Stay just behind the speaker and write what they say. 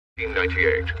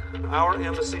1998. Our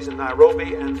embassies in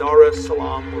Nairobi and Dar es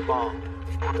Salaam were bombed.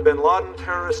 The Bin Laden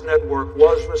terrorist network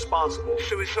was responsible.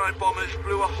 Suicide bombers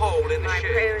blew a hole in the My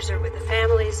ship. prayers are with the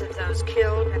families of those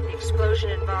killed at the explosion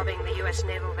involving the U.S.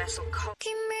 naval vessel Cole.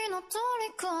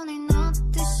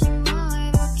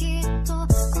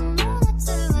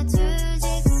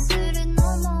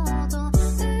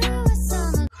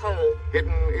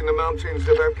 Hidden in the mountains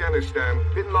of Afghanistan,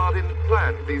 Bin Laden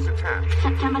planned these attacks.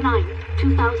 September 9,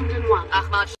 2001.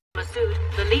 Ahmad Massoud,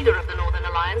 the leader of the Northern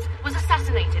Alliance, was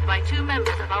assassinated by two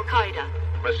members of Al-Qaeda.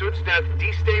 Massoud's death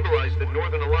destabilized the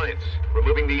Northern Alliance,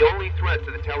 removing the only threat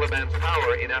to the Taliban's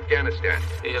power in Afghanistan.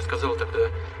 И я сказал тогда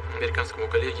американскому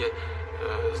коллеге,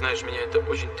 знаешь, меня это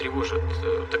очень тревожит,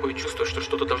 такое чувство, что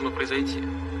что-то должно произойти.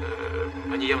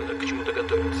 Они явно к чему-то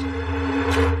готовятся.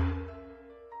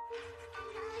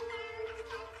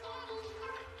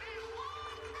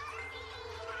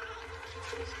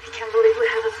 I can't believe we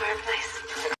have a fireplace.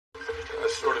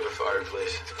 That's sort of a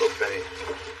fireplace. It's propane.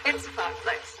 It's a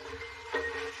fireplace.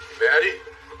 Maddie?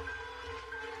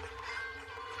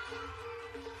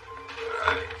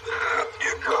 All right. Up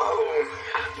you go.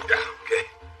 Yeah, okay.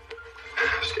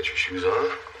 Just get your shoes on.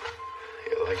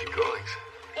 You like your drawings?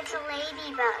 It's a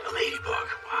ladybug. A ladybug.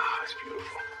 Wow, that's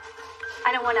beautiful.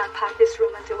 I don't want to unpack this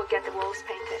room until we get the walls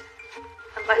painted.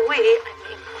 And by we, I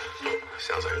mean...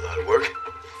 Sounds like a lot of work.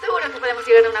 ¿Seguro que podemos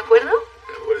llegar a un acuerdo?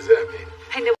 What does that mean?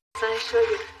 Paint the walls and I show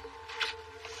you.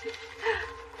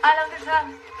 I love this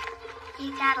house.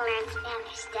 You gotta learn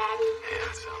Spanish, Daddy. Yeah,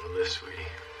 it's on the list,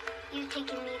 sweetie. You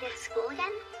taking me to school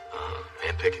again?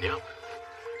 And picking you up.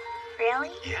 Really?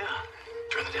 Yeah.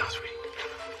 Turn it down, sweetie.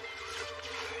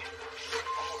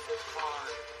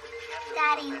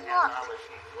 Daddy, look.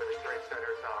 Where the trade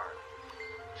centers are.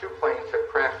 Two planes had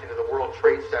crashed into the World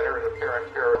Trade Center in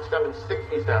apparent terror at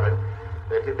 7:67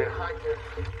 that had been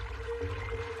hijacked.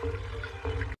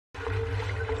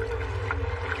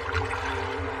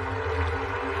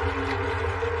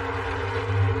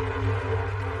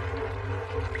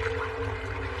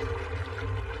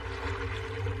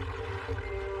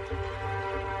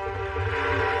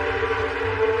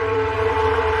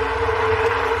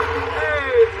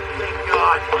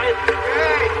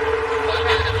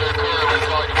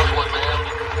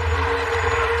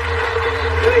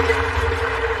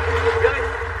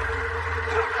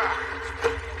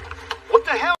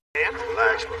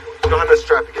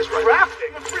 Traffic is right.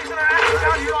 Traffic? We're freezing our asses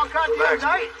out here all goddamn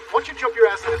night. Why don't you jump your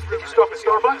ass in this room and stop at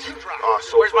Starbucks? Oh,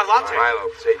 so where's my latte? Milo,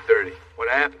 it's 8:30. What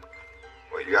happened?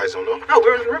 Well, you guys don't know? No,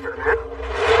 we're in the river, man.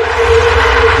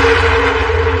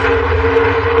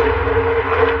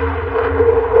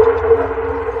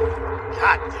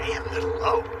 God damn, a little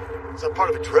low. Is that part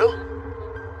of a drill?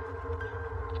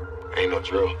 Ain't no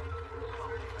drill.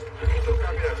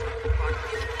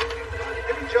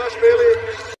 Give me Josh Bailey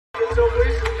and so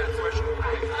please.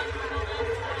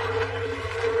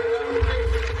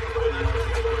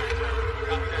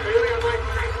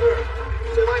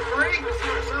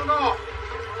 Sound off.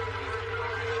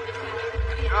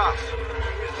 Gosh,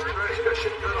 Jesus Christ, you got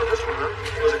shit good on this one, huh?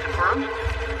 Was it confirmed?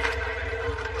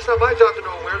 It's not my job to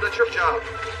know where, that's your job.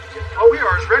 All we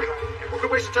are is ready. We're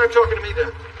good waste of time talking to me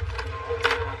then.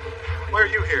 Why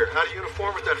are you here? Out of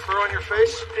uniform with that fur on your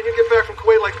face? Didn't you get back from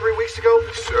Kuwait like 3 weeks ago?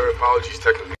 Sir, apologies,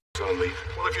 technically on leave.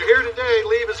 Well, if you're here today,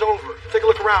 leave is over. Take a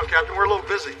look around, Captain. We're a little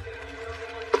busy.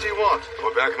 What do you want?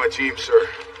 I'm back in my team, sir.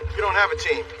 You don't have a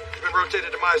team. You've been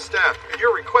rotated to my staff. At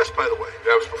your request, by the way.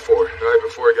 That was before. Right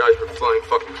before guys were flying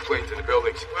fucking planes into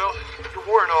buildings. Well, your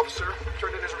warrant officer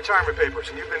turned in his retirement papers,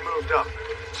 and you've been moved up.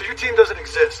 So your team doesn't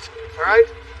exist, all right?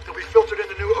 You'll be filtered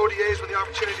into new ODAs when the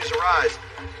opportunities arise.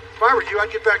 If I were you,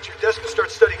 I'd get back to your desk and start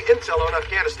studying intel on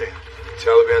Afghanistan.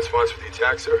 Taliban sponsored the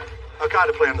attack, sir?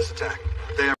 Al-Qaeda planned this attack.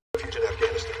 They have refuge in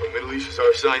Afghanistan. The Middle East is our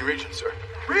assigned region, sir.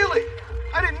 Really?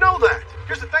 I didn't know that.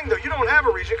 Here's the thing, though. You don't have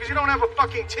a region because you don't have a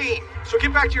fucking team. So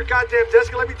get back to your goddamn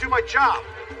desk and let me do my job.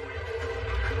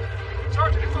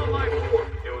 Sergeant, it's on line 4.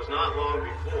 It was not long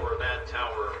before that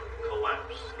tower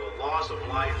collapsed. The loss of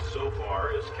life so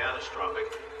far is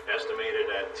catastrophic, estimated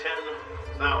at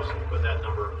 10,000, but that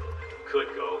number could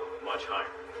go much higher.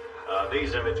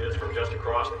 These images from just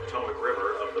across the Potomac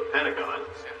River of the Pentagon,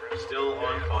 still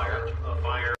on fire. A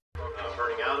fire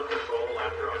burning out of control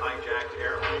after a hijacked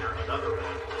airliner, another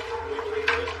one. We believe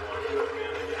this one would have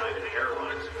been a United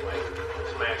Airlines flight,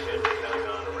 smashed into the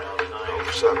Pentagon around 9.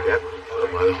 What's up, Cap?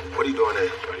 Milo, what are you doing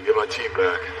there? Trying to get my team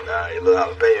back. Nah, your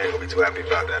little jalapeno ain't gonna be too happy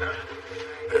about that, huh?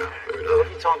 Yeah, maybe not. What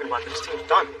are you talking about? This team's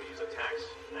done.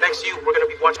 Thanks to you, we're gonna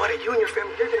be watching. Buddy, you and your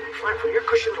family, you're gonna be fine. From your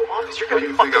cushy little office, you're gonna be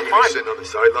fucking fine. You think I'm gonna be sitting on the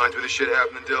sidelines with this shit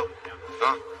happening, Dill?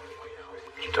 Huh?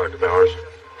 You talked to Bowers?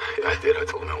 Yeah, I did. I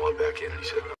told him I went back in. He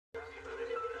said no.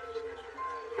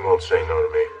 You won't say no to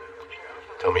me.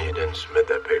 Tell me you didn't submit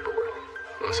that paperwork.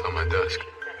 Well, it's on my desk.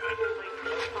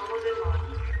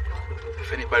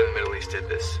 If anybody in the Middle East did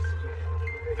this,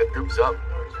 Fifth group's up.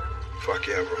 Fuck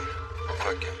yeah, bro.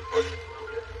 Fuck yeah. But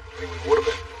I mean, we would have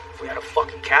been if we had a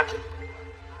fucking captain.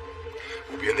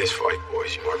 We'll be in this fight,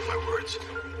 boys. You mark my words.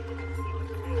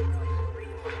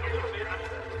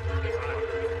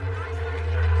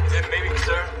 Is it a meeting,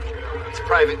 sir? It's a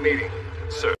private meeting,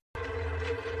 sir.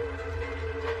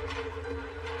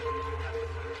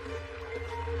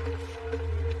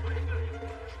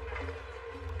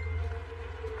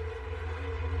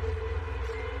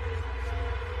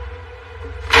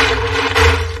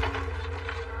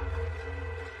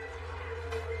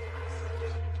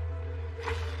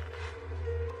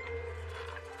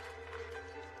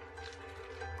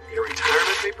 Your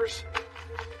retirement papers?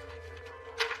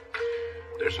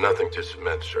 There's nothing to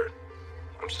submit, sir.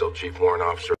 I'm still Chief Warrant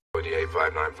Officer of ODA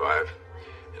 595,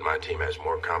 and my team has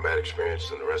more combat experience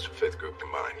than the rest of 5th Group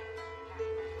combined.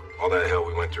 All that hell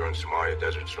we went through in Somalia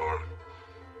Desert Storm,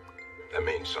 that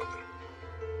means something.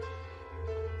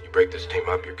 You break this team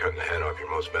up, you're cutting the head off your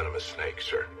most venomous snake,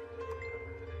 sir.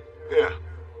 Yeah.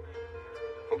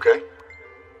 Okay.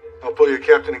 I'll pull you a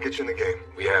captain and get you in the game.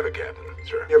 We have a captain,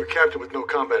 sir. You have a captain with no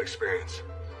combat experience.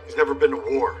 He's never been to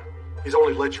war. He's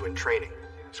only led you in training.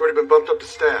 He's already been bumped up to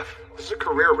staff. This is a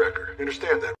career record. You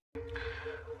understand that?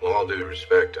 With all due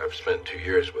respect, I've spent 2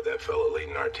 years with that fellow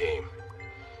leading our team.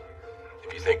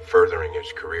 If you think furthering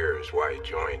his career is why he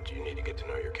joined, you need to get to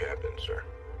know your captain, sir.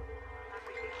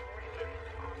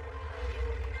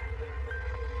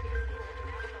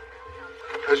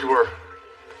 As you were.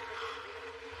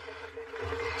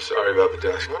 Sorry about the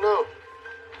desk. No.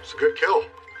 It's a good kill.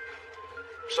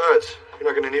 Besides, you're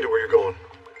not going to need it where you're going.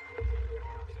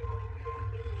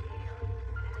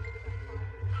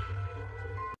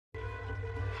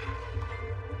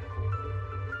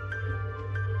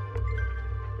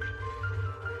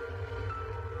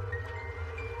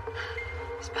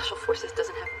 Special Forces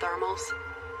doesn't have thermals.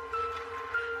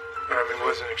 Armin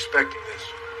wasn't expecting this.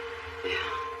 Yeah.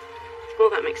 Well,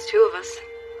 that makes 2 of us.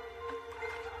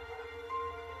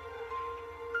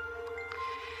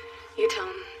 You tell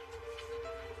him.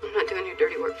 I'm not doing your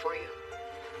dirty work for you.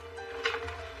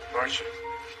 Aren't you?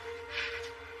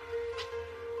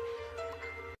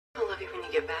 I'll love you when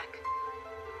you get back.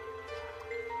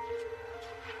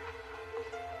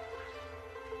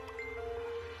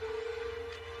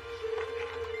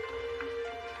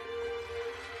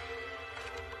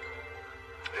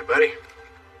 Hey, buddy.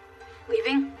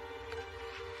 Leaving?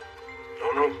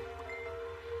 No.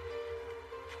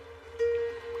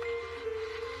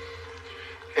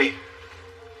 Hey.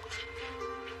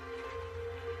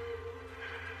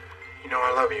 You know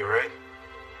I love you, right?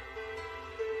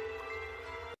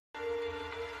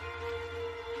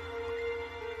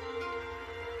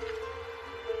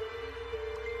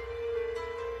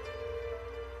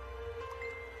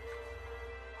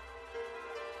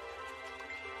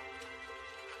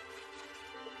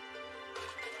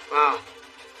 wow,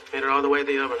 made it all the way to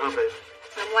the oven, huh, babe?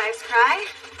 When wives cry,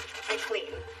 I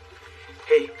clean.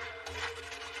 Hey,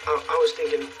 I was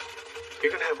thinking,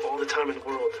 you're gonna have all the time in the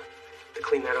world to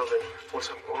clean that oven once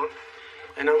I'm gone,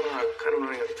 and I'm kind of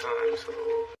running out of time, so...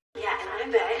 Yeah, and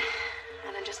I bet.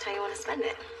 And then just how you want to spend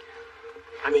it.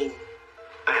 I mean,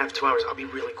 I have 2 hours. I'll be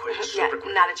really quick, Yeah, super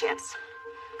quick. not a chance.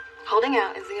 Holding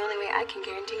out is the only way I can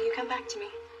guarantee you come back to me.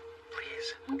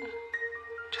 Please.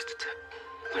 Just a tip.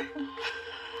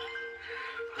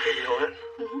 Okay, you know what?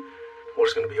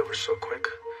 War's gonna be over so quick.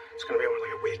 It's gonna be over in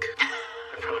like a week.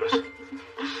 I promise.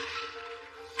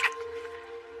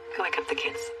 Go wake up the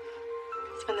kids.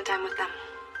 Spend the time with them.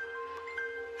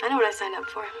 I know what I signed up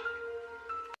for.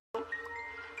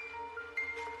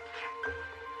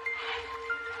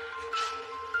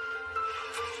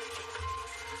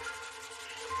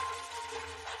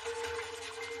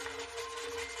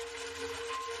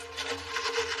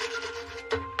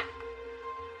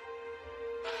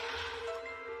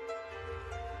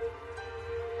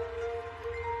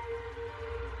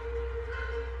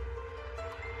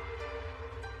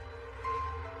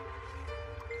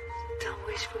 Don't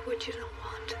wish for what you don't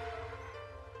want.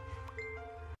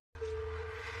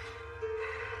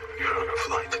 You were on a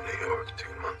flight to New York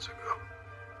 2 months ago.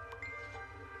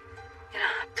 You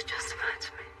don't have to justify it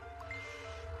to me.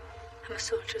 I'm a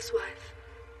soldier's wife.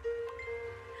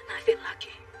 And I've been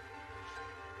lucky.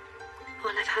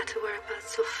 All I've had to worry about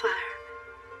so far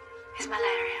is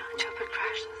malaria and chopper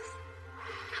crashes.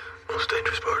 Most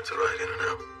dangerous parts are right in and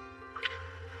out.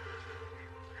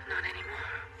 Not anymore.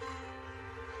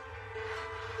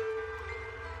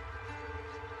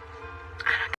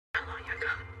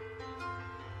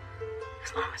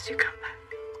 As long as you come back.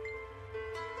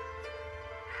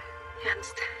 You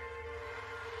understand?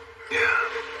 Yeah,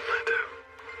 I do.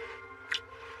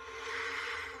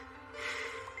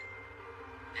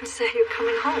 And say you're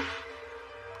coming home.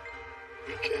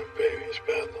 You can't, baby. It's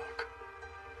bad luck.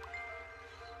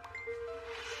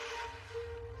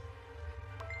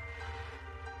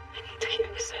 I need to hear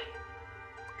you say.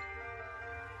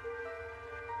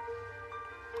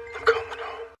 I'm coming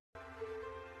home.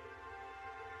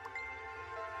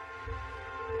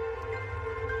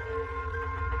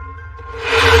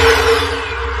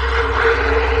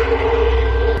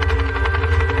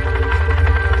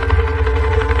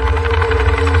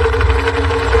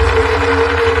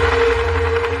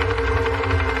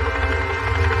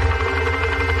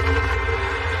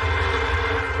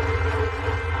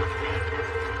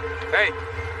 Hey,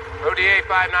 ODA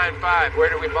 595, where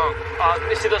do we bunk?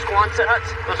 You see those Quonset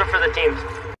huts? Those are for the teams.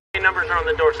 Numbers are on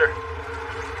the door, sir.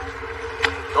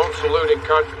 Don't salute in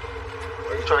country.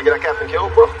 Are you trying to get that captain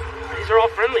killed, bro? These are all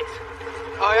friendlies.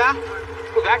 Oh, yeah?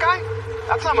 Who, that guy?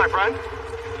 That's not my friend.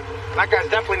 That guy's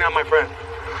definitely not my friend.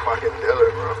 Fucking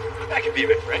dealer, bro. That could be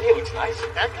my friend. He looks nice.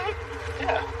 That guy?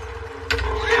 Yeah.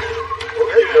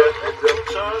 Hey,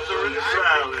 what's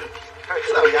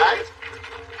up, guys?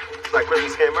 It's like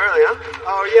Christmas came early, huh?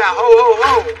 Oh, yeah. Ho, ho,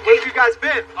 ho. Where have you guys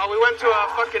been? Oh, we went to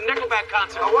a fucking Nickelback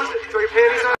concert. Oh, was it? Throw your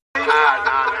panties on? Nah.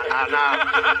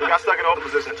 We got stuck in open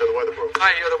position until the weather broke.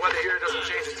 I hear the weather here doesn't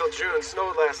change until June. It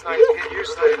snowed last night. You get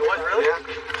used to it. What, really? Yeah.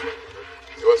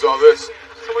 So what's all this?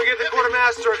 Someone gave the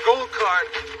quartermaster a gold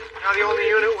card. Now the only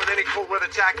unit with any cold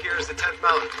weather tack gear is the 10th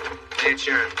Mountain. Hey,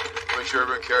 Sharon. Make sure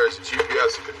everyone carries the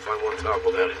GPS. You couldn't find one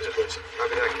topple down in this place.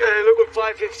 Copy that, kid. Hey, look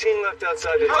what 515 left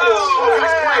outside the door.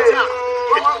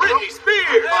 Britney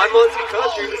Spears! I'm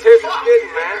multi-country. Let's hear from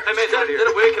Skating, man. Hey, man, is that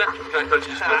a way? Can I touch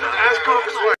you? Ask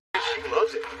Conference wife. She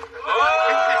loves it. Oh!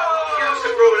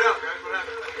 Throw it out, guys.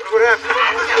 What happened?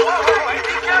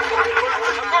 Be careful!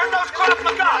 Burn those caught up in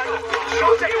the gun!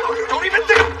 Don't even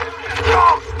think!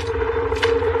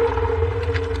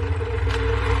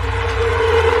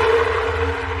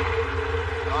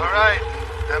 All right,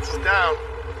 that's us down.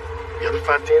 The other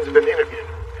 5 teams have been interviewed.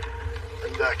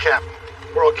 And, Cap,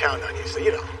 we're all counting on you, so,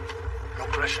 you know, no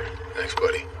pressure. Thanks,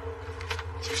 buddy.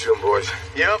 See you soon, boys.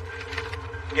 Yep.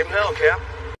 Give him hell, Cap.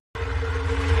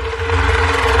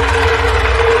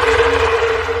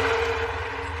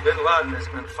 Bin Laden has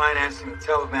been financing the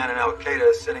Taliban and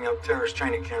Al-Qaeda, setting up terrorist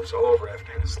training camps all over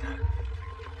Afghanistan.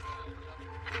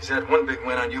 He's had one big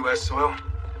win on U.S. soil.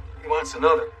 He wants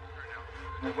another.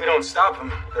 And if we don't stop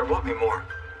him, there will be more.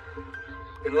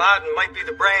 Bin Laden might be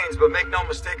the brains, but make no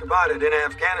mistake about it, in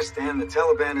Afghanistan, the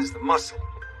Taliban is the muscle.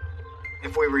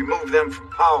 If we remove them from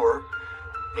power,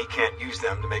 he can't use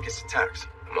them to make his attacks.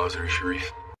 Mazar-e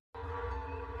Sharif.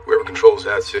 Whoever controls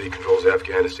that city controls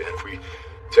Afghanistan. If we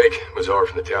take Mazar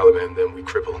from the Taliban, then we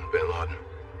cripple bin Laden.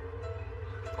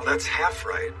 Well, that's half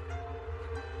right.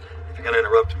 If you're going to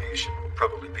interrupt me, you should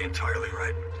probably be entirely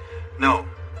right. No,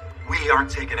 we aren't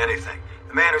taking anything.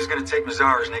 The man who's going to take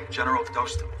Mazar is named General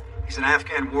Dostum. He's an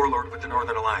Afghan warlord with the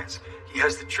Northern Alliance. He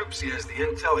has the troops, he has the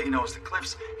intel, he knows the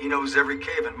cliffs, he knows every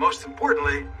cave, and most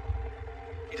importantly,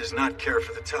 he does not care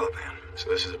for the Taliban. So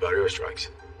this is about airstrikes.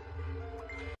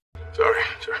 Sorry,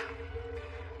 sir.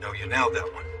 No, you nailed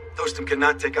that one. Dostum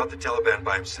cannot take out the Taliban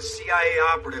by himself. The CIA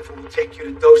operative who will take you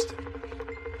to Dostum.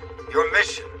 Your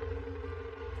mission,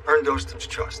 earn Dostum's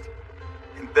trust.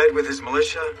 In bed with his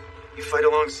militia, you fight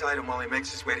alongside him while he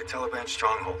makes his way to Taliban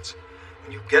strongholds.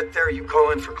 When you get there, you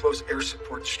call in for close air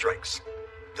support strikes.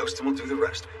 Dostum will do the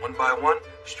rest, one by one,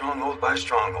 stronghold by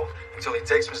stronghold, until he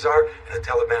takes Mazar and the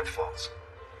Taliban falls.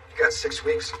 You got 6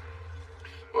 weeks.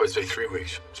 Well, I'd say 3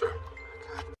 weeks, sir.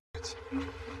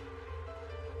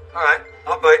 All right,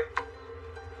 I'll bite.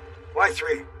 Why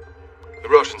 3? The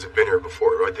Russians have been here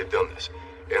before, right? They've done this.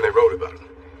 And they wrote about it.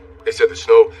 They said the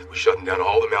snow was shutting down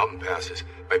all the mountain passes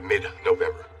by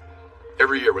mid-November.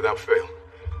 Every year, without fail.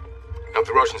 Now, if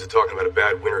the Russians are talking about a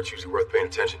bad winter, it's usually worth paying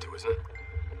attention to, isn't it?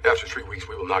 After 3 weeks,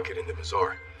 we will not get into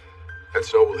Mazar. That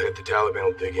snow will hit, the Taliban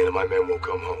will dig in, and my men won't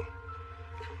come home.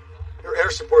 Your air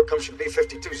support comes from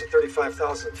B-52s at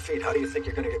 35,000 feet. How do you think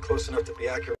you're going to get close enough to be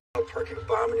accurate without parking a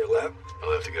bomb in your lab?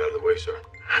 I'll have to get out of the way, sir.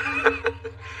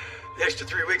 The extra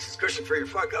 3 weeks is cushion for your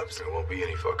fuck-ups. There won't be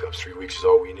any fuck-ups. 3 weeks is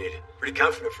all we need. Pretty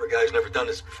confident for a guy who's never done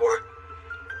this before.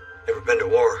 Never been to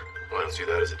war. Well, I don't see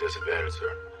that as a disadvantage,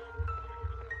 sir.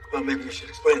 Well, maybe you should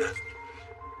explain that.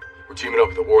 We're teaming up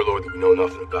with a warlord that we know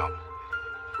nothing about.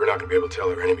 We're not going to be able to tell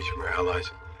our enemies from our allies.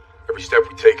 Every step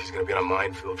we take is going to be on a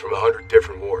minefield from 100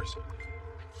 different wars.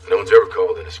 No one's ever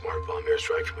called in a smart bomb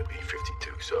airstrike from a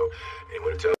B-52, so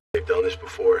anyone who tells you they've done this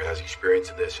before, has experience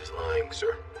in this, is lying,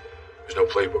 sir. There's no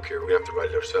playbook here. We're gonna have to write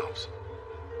it ourselves.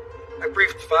 I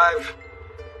briefed 5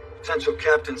 potential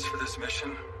captains for this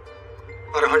mission.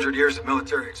 About 100 years of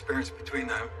military experience between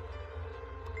them.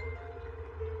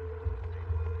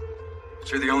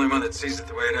 But you're the only one that sees it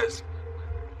the way it is.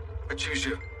 I choose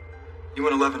you. You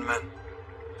and 11 men.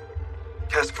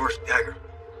 Task Force Dagger.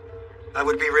 I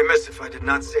would be remiss if I did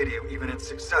not say to you, even in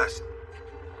success,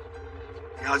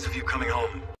 the odds of you coming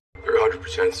home. You're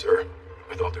 100%, sir.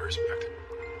 With all due respect.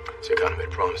 See, I kind of made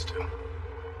a promise to.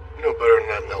 You know better than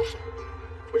that, Nelson.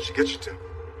 What'd she get you to?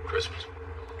 Christmas.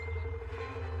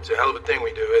 It's a hell of a thing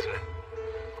we do, isn't it?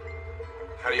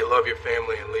 How do you love your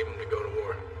family and leave them to go to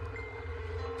war?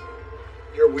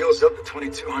 Your wheels up at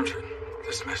 2200.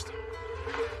 Dismissed.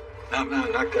 Now,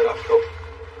 knock that off. Go.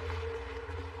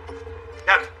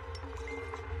 Captain.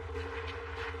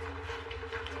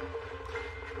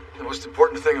 The most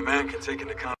important thing a man can take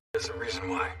into account is the reason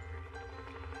why.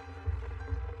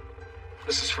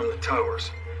 This is from the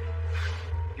towers.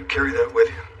 You carry that with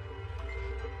you.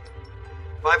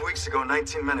 5 weeks ago,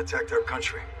 19 men attacked our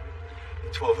country.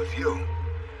 12 of you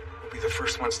will be the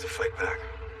first ones to fight back.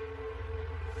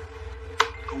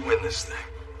 Go win this thing.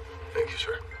 Thank you,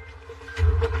 sir.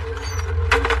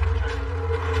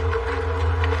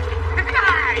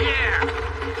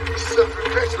 Yeah!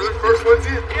 Suffering picture, the first one's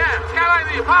in. Yeah, it's kind of like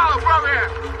the Apollo program.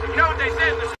 You know what they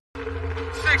said in the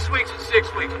 6 weeks and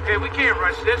 6 weeks. Okay, we can't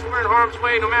rush this. We're in harm's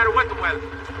way no matter what the weather.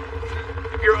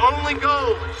 If your only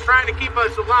goal is trying to keep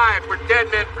us alive, we're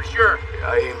dead men for sure. Yeah,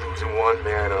 I ain't losing one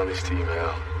man on this team,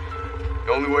 Al.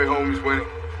 The only way home is winning.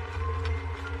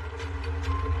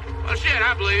 Well, shit,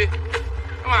 I believe it.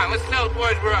 Come on, let's tell the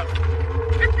boys we're up.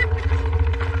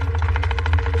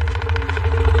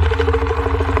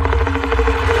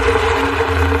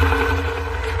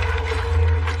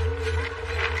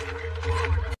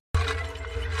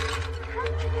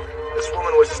 This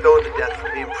woman was stoned to death for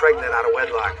being pregnant out of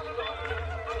wedlock.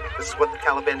 This is what the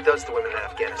Taliban does to women in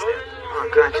Afghanistan. Oh,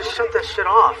 God, just shut that shit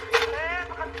off.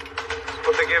 That's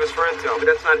what they gave us for intel, but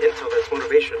that's not intel, that's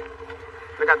motivation.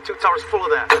 I got 2 towers full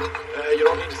of that. You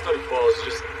don't need to study balls,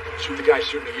 just shoot the guy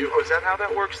shooting at you. Oh, is that how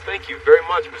that works? Thank you very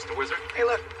much, Mr. Wizard. Hey,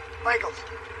 look, Michaels.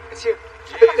 It's you.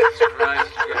 Jesus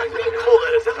Christ, you guys. Hold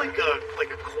that. Is that like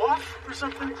a cloth or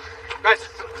something? Guys,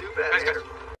 Not too bad. guys, guys.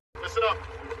 Listen up.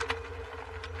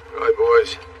 All right,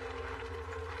 boys.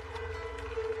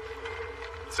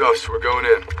 It's us. We're going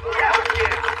in.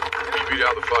 You beat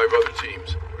out the 5 other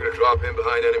teams. We're going to drop in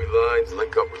behind enemy lines,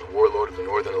 link up with the warlord of the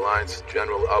Northern Alliance,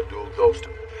 General Abdul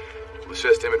Dostum. We'll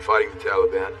assist him in fighting the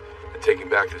Taliban and taking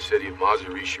back the city of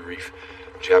Mazar-e-Sharif,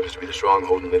 which happens to be the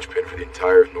stronghold and linchpin for the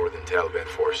entire Northern Taliban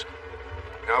force.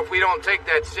 Now, if we don't take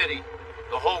that city,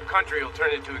 the whole country will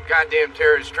turn into a goddamn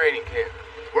terrorist training camp.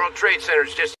 World Trade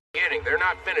Center's just beginning. They're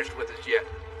not finished with us yet.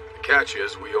 The catch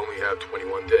is we only have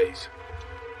 21 days.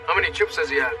 How many troops has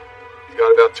he had? He's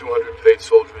got about 200 paid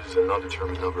soldiers and an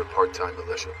undetermined number of part-time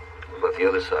militia. What about the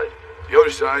other side? The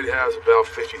other side has about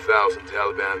 50,000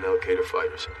 Taliban and Al-Qaeda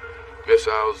fighters.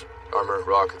 Missiles, armor,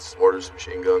 rockets, mortars,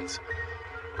 machine guns.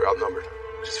 We're outnumbered.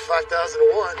 Just 5,000 to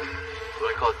 1.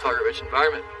 What I call a target-rich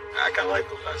environment. I kind of like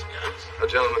those guys, to be honest. Now,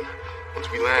 gentlemen,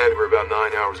 once we land, we're about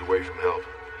 9 hours away from help.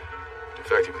 It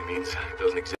effectively means it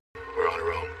doesn't exist. We're on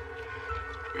our own.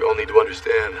 We all need to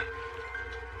understand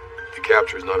the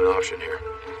capture is not an option here.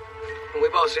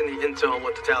 We've all seen the intel on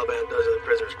what the Taliban does to the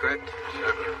prisoners, correct?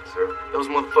 Sir. Those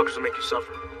motherfuckers will make you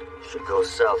suffer. If it goes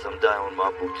south, I'm dying with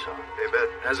my boots on. Hey, bet.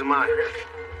 As am I.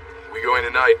 We go in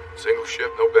tonight. Single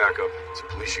ship, no backup. Some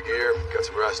police gear, got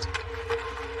some rest.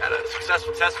 Had a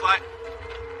successful test flight?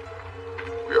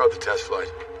 We are at the test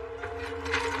flight.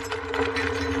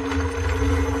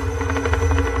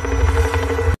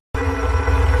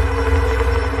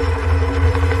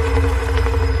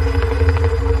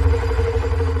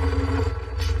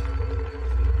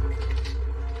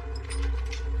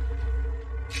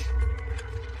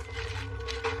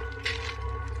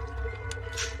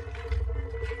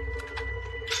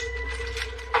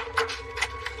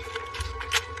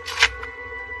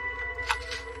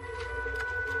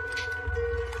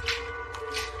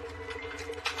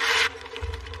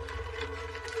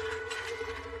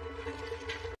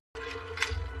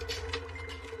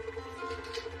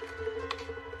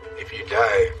 If you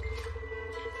die,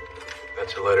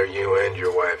 that's a letter you and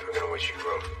your wife are gonna wish you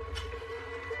wrote.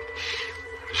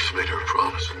 I just made her a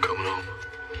promise of coming home.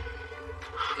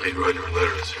 I ain't writing her a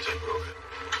letter that says I broke it.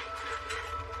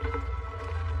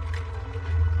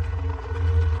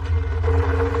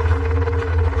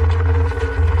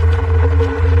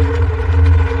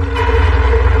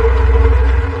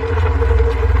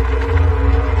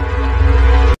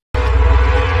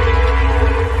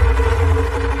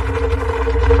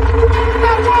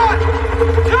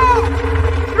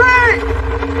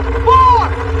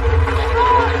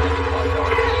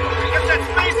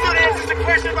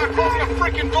 closing the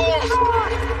freaking doors?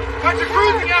 What's the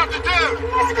cruising altitude?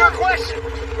 That's a good question.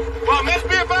 Well, it must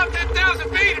be about 10,000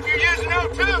 feet if you're using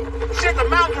O2. Shit, the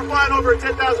mountains are flying over at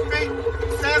 10,000 feet.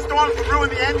 Sandstorms have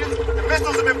ruined the engines. The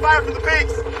missiles have been fired from the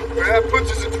peaks. Well, that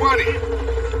puts us at 20.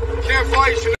 Can't fly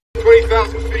you should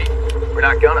 20,000 feet. We're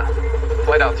not gonna.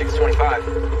 Flight altitude's 25.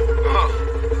 Oh.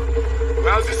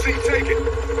 Well, how's this thing taken?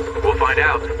 We'll find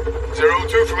out. Is there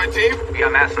O2 for my team? We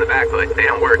got masks in the back, but they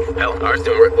don't work. Hell, ours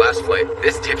didn't work last flight.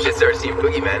 This dipshit started seeing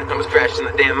boogeymen. Almost crashed in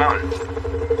the damn mountain.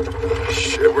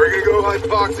 Shit, we're gonna go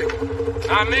hypoxic.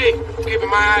 Not me. Keeping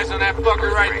my eyes on that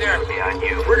fucker right there. Behind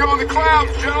you. We're going to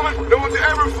clouds, gentlemen. No one's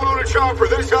ever flown a chopper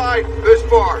this high, this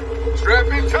far. Strap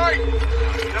in tight.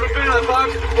 Never been on a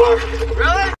box before.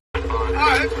 Really?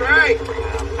 Oh, that's great.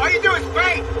 All you do is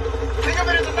paint. Think of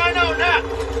it as a 9-0 nap.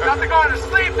 Nothing going to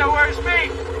sleep, though. Where's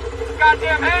me?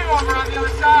 Goddamn hangover on the other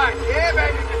side. Yeah,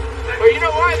 baby. Well, you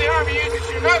know why the Army uses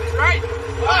Chinooks, right?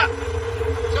 What?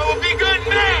 So we'll be good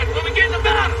men when we get in the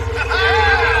mountains.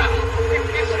 Yeah.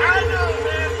 I know,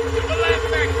 man.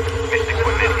 Mission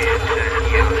equipment is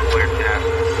EM clear tab.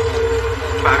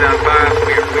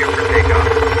 595, clear for takeoff.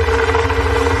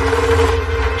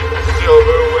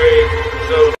 Silver wings,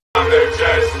 silver on their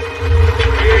chest.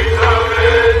 He's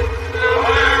coming,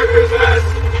 America's best.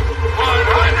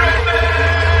 100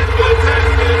 men will test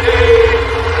the day.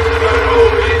 But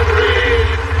only 3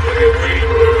 will green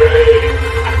parade.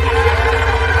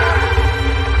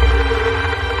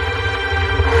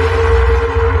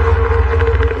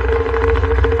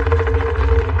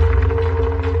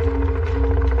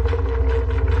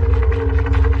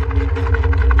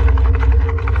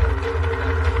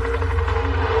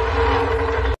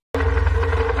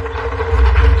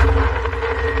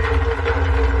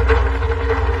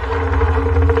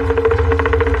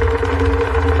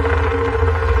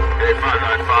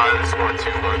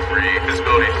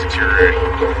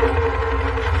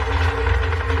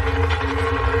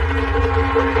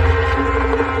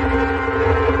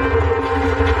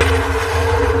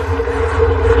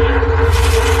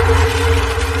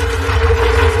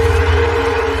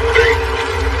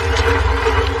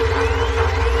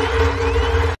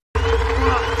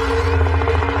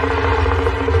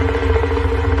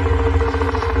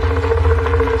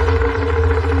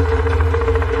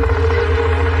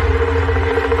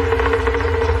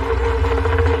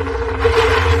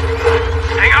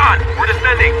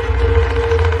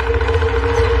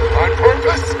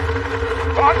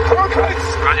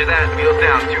 Roger that. Wheels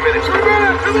down. 2 minutes. 2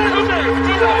 minutes! 2 minutes!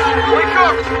 Wake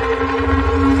up!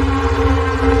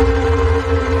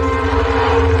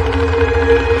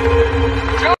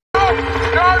 John!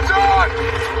 John's on!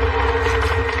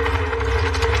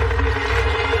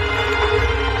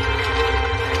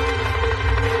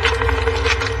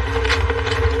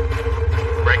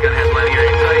 Right gun has landing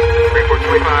area in sight. Report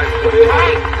 25.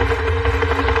 Hey!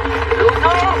 Here we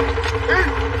go!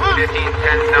 15,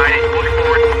 10, 9, 8, moving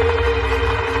forward.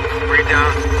 Breathe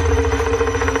down.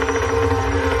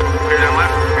 Clear down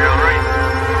left, clear down right.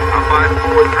 Top 5,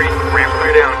 4, 3, ramp,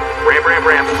 clear down. Ramp, ramp,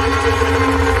 ramp.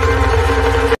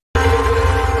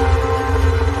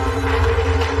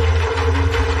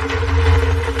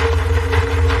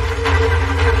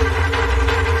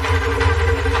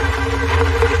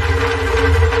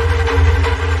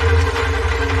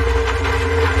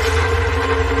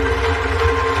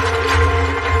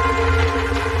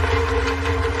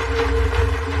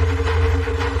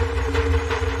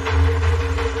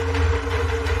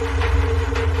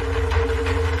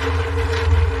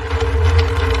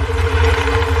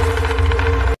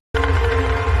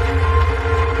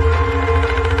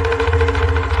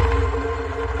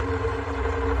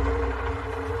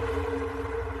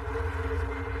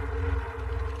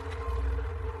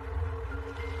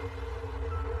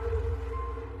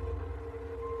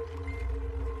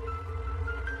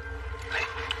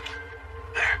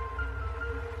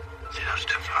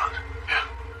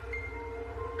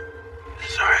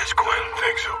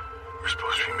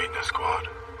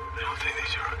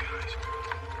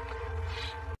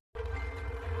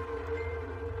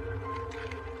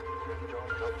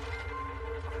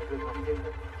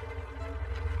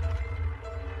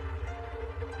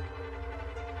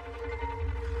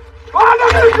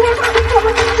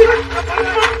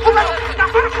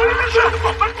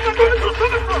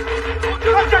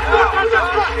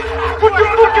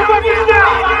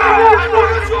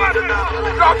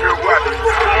 Drop your weapons!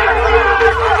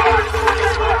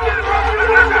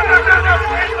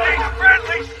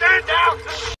 Friendly, stand down!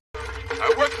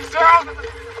 Weapons down!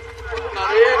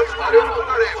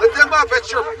 Let them up, it's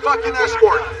your fucking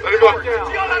escort. Let him up.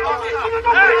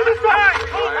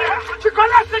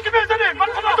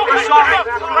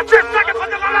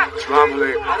 Salam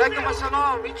alaikum. Alaikum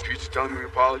assalam. Pete's telling me we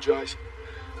apologize.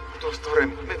 دوستاره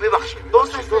ببخشید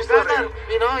دوست برادر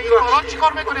اینا این کارا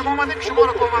چیکار میکنه ما اومدیم شما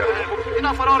رو کمک کنیم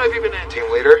اینا فراره ببینه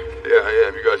Team leader? Yeah, I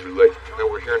am. You guys were late. No,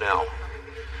 we're here now.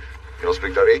 You don't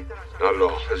speak Dari? Not at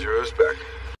all. How's your Uzbek?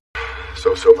 So,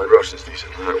 my Russian's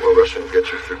decent. All right, well, Russian will get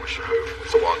you through. We should move.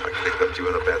 It's a long night. I picked up you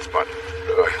in a bad spot.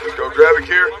 All right, let's go grab a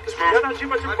gear. Let's move.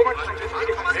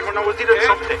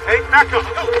 Hey, back up.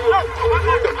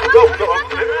 Go.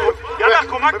 Yalla,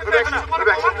 کمک بکنه.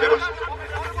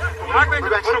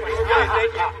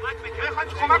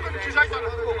 کمک کنه چیزایی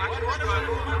داره.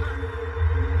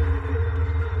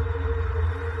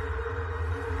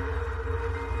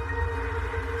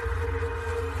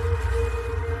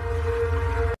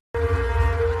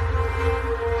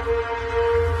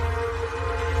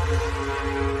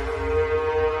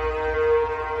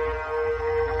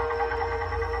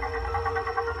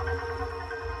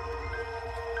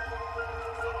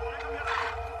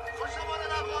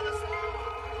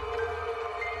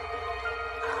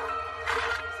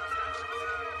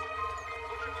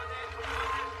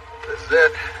 This is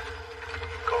it.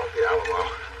 Call it the Alamo.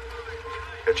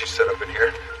 Got you set up in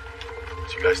here.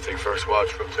 So you guys take first watch,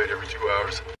 rotate every 2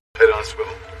 hours. Head on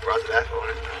swivel. Roger that.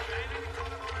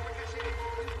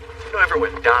 You know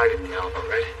everyone died in the Alamo,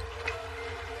 right?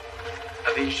 I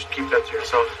think you should keep that to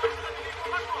yourself.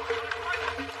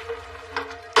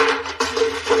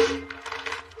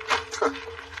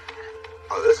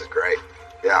 Oh, this is great.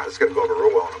 Yeah, this is going to go over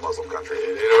real well in a Muslim country.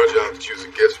 It ain't our job to choose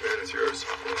the gifts, man. It's yours.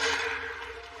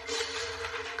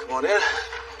 Come on in.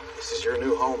 This is your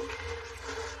new home.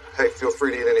 Hey, feel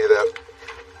free to eat any of that.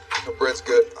 The bread's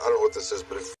good. I don't know what this is,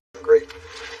 but it's great.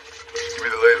 Give me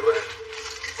the lay of the land.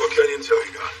 What kind of intel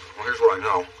you got? Well, here's what I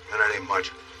know, and that ain't much.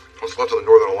 What's left of the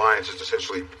Northern Alliance is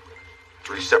essentially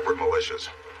 3 separate militias,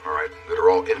 all right, that are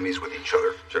all enemies with each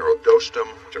other. General Dostum,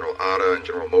 General Ada, and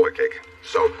General Moakek.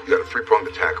 So you got a 3-pronged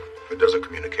attack that doesn't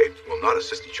communicate, will not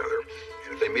assist each other.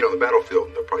 And if they meet on the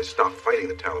battlefield, they'll probably stop fighting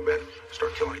the Taliban and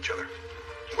start killing each other.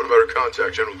 What about our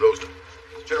contact, General Dostum?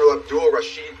 General Abdul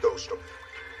Rashid Dostum.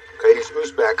 Okay, he's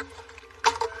Uzbek.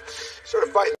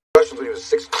 Started fighting the Russians when he was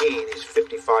 16. He's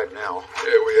 55 now.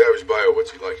 Yeah, we have his bio.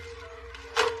 What's he like?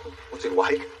 What's he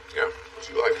like? Yeah, what's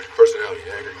he like? His personality,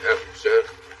 angry, happy, sad?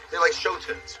 They like show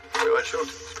tunes. They like show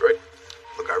tunes. Great.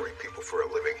 Look, I read people for a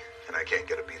living, and I can't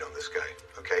get a beat on this guy,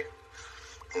 okay?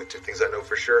 Only 2 things I know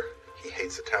for sure. He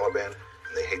hates the Taliban,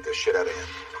 and they hate the shit out of him.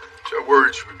 So how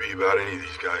worried should we be about any of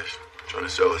these guys trying to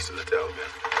sell us to the Taliban?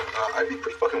 I'd be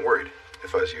pretty fucking worried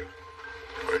if I was you.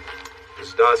 Right.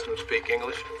 Does Dostum speak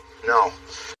English? No.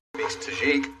 He speaks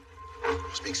Tajik.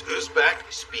 He speaks Uzbek.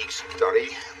 He speaks Dari.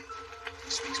 He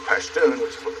speaks Pashtun,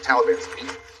 which is what the Taliban speak.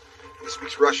 And he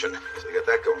speaks Russian, so you got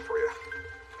that going for you.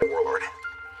 A warlord.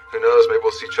 Who knows, maybe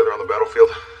we'll see each other on the battlefield.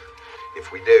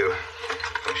 If we do,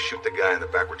 I'll shoot the guy in the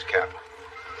backwards cap.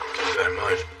 Keep that in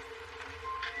mind.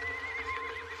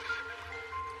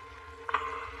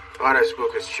 Why'd I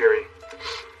spook us, Cherry?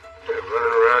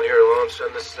 Running around here alone,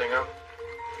 setting this thing up.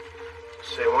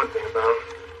 Say one thing about him.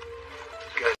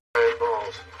 Got giant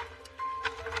balls.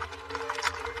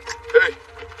 Hey.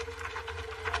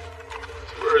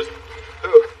 Where is he?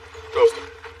 Who? Dostum.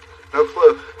 No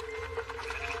clue.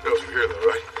 Knows you're here, though,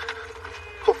 right?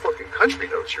 The whole fucking country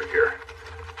knows you're here.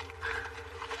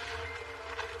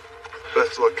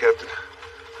 Best of luck, Captain.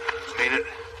 I mean it.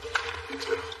 You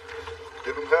too.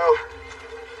 Give him hell.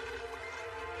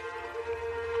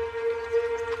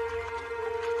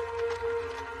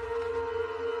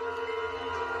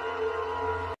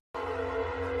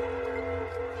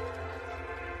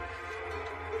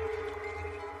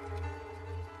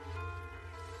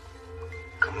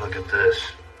 Come look at this.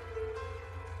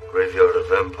 Graveyard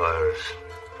of Empires.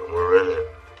 But we're in it.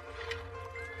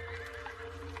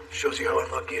 Shows you how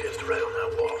unlucky it is to write on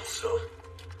that wall, so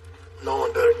no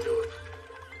one better do it.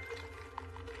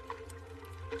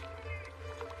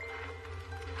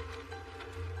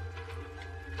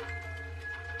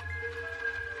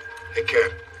 Hey,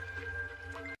 Cap.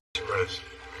 Some rest.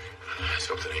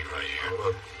 Something ain't right here.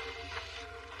 Look.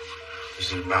 This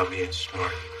is about being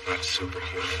smart, not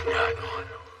superhuman. Yeah, I know.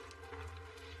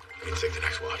 We can take the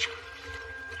next watch.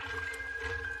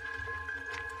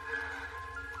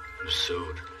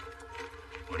 Masood.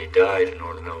 When he died, the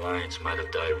Northern Alliance might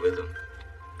have died with him.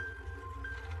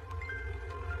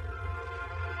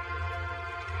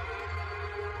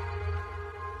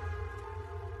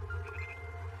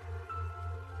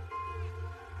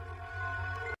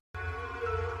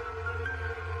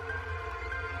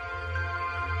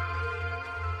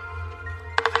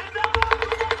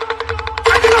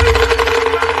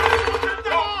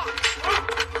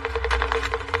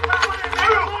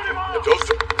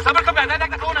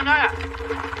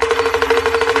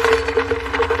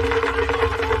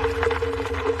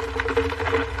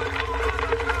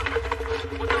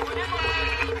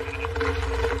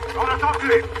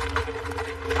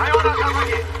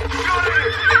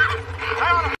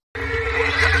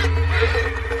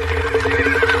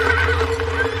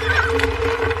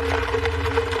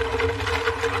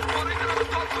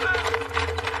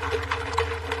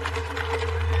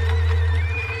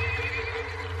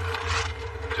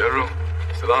 General,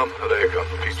 salam alaikum.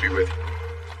 Peace be with you.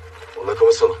 Walaikum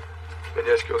assalam.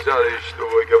 Меня сказали, что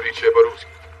вы говорите по-русски.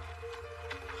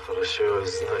 Хорошо,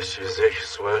 знаешь язык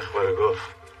своих врагов.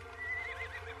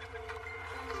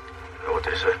 Know what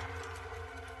they say?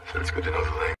 Said it's good to know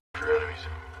the language of your enemies.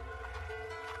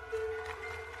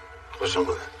 Пошел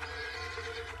бы.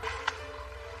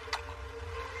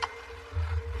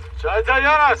 Çayda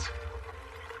yaras.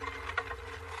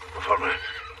 Farmer.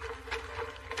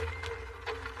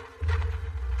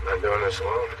 Not doing this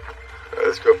alone.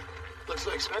 Let's go. Looks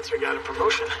like Spencer got a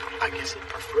promotion. I guess he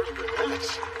prefers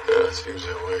brunettes. Yeah, it seems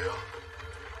that way, though.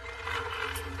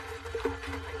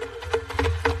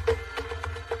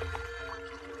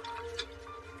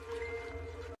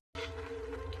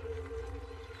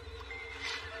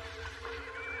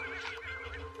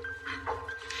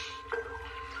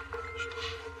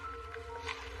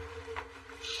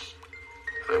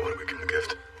 What do we give him a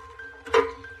gift?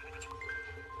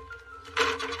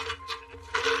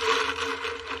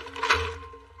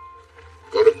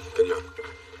 Go to Pinyon.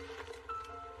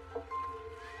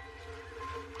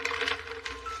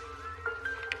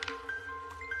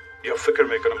 يا فكر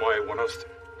ما يكون معي ونست.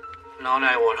 No,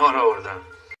 hora orada.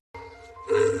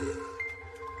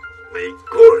 Мои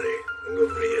горы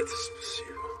говорят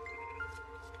спасибо.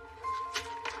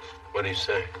 What do you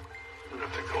say? I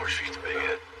don't think the horse she's a big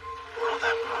head. Well,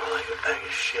 that more like a bag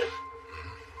of shit.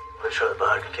 Let's try the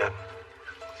vodka, Captain.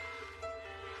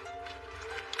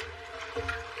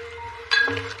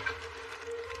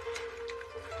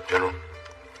 General.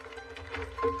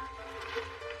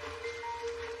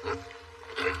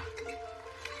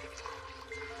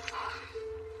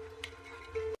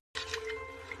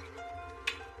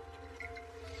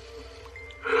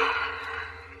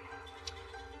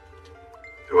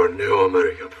 To our new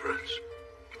American friends.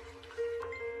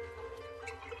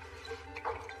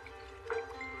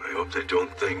 I hope they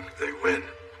don't think they win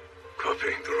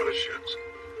copying the Russians.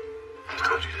 I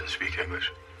told you you didn't speak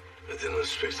English. I didn't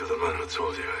speak to the man who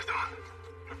told you I don't.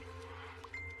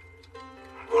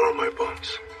 What are my bombs?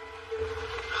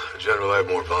 General, I have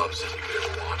more bombs than you could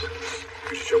ever want.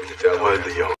 You should show me the Taliban.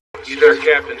 The young. He's our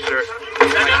captain, sir.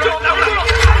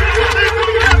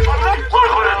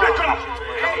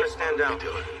 Stand down.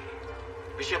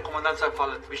 بشي قماندان صاحب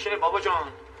فالت بشي بابا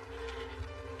جان.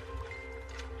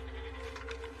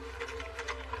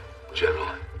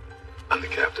 General, I'm the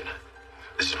captain.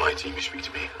 This is my team. You speak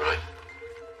to me, right?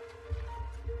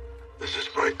 This is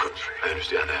my country. I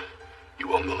understand that.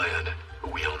 You own the land,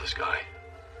 but we own the sky.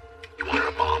 You want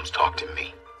our bombs? Talk to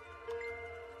me.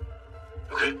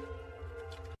 Okay?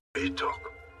 We talk.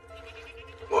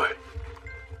 Why?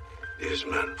 These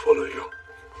men follow you.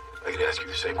 I can ask you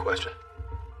the same question.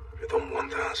 You don't want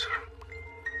the answer.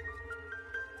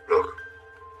 Look.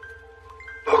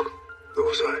 Look.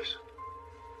 Those eyes.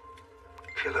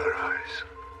 Killer eyes.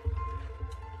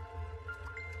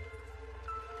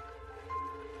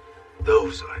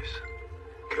 Those eyes.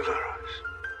 Killer eyes.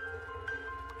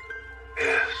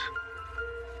 Yes.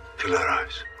 Killer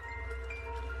eyes.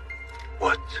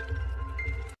 What?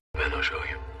 Man, I'll show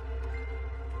you.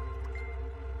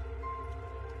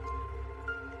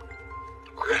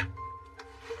 Okay.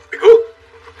 Be cool.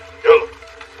 Yellow.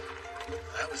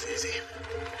 That was easy.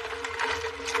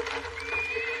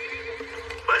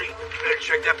 Buddy, better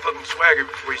check that fucking swagger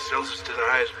before he sells us to the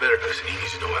highest bidder. Listen, he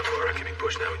needs to know how far I can be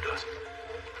pushed. Now he does.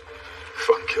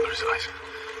 Fucking killer's eyes.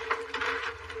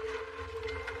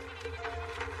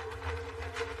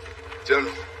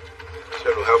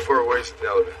 General, how far away is the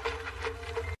Taliban?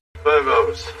 5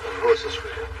 hours. Horses for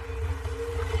you.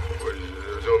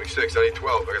 There's only 6. I need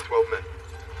 12. I got 12 men.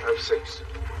 I have 6.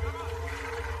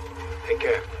 Hey,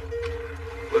 Cap.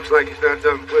 Looks like he's not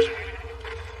done pushing.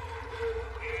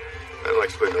 I don't like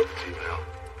splitting up the team now.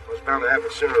 Well, it's bound to happen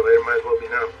sooner or later. Might as well be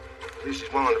now. At least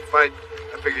he's willing to fight.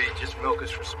 I figured he'd just milk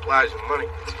us for supplies and money.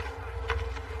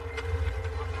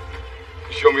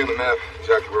 You show me on the map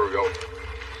exactly where we're going.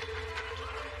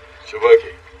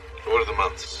 Shavaki, what are the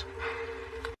months?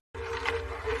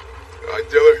 All right,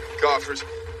 Diller, Coffers,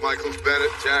 Michaels,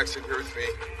 Bennett, Jackson, here with me.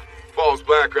 Falls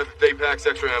Black, grab the day packs,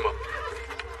 extra ammo.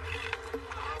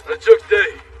 I took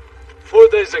day. 4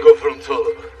 days ago from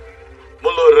Taliban.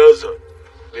 Mullah Raza.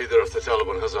 Leader of the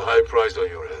Taliban has a high price on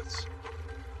your heads.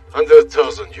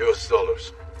 100,000 US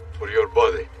dollars for your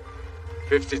body.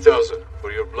 50,000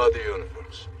 for your bloody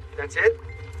uniforms. That's it?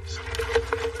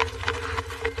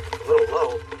 A little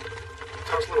low.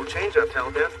 Toss a little change up,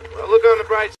 Taliban. Well, look on the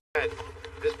bright side.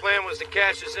 This plan was to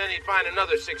cash us in, he'd find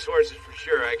another 6 horses for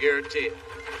sure, I guarantee it.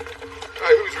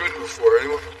 Hey, who's ridden before,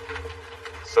 anyone?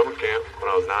 Summer camp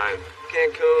when I was 9.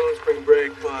 Cancun, spring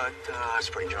break, but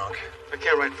spring drunk. I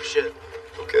can't write for shit.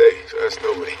 Okay, so ask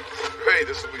nobody. Hey,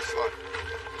 this will be fun.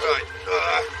 All right.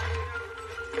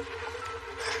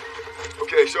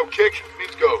 Okay, so kick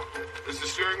means go. This is the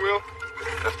steering wheel.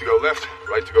 Left to go left,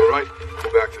 right to go right. Go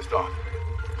back to stop.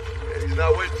 Hey, he's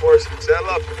not waiting for us. Saddle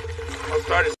up. I'll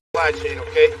start his supply chain,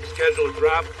 okay? Schedule a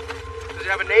drop. Does it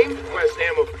have a name? West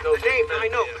ammo for those. The name, I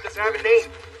know, but does it have a name?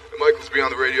 And Michael's be on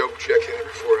the radio. Check in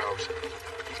every 4 hours.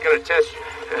 He's gonna test you.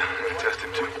 Yeah, I'm gonna test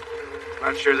him too.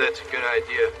 Not sure that's a good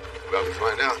idea. About to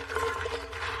find out.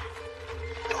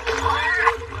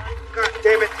 God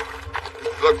damn it.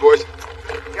 Good luck, boys.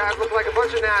 You guys look like a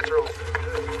bunch of naturals.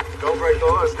 Don't break the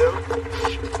laws, dude.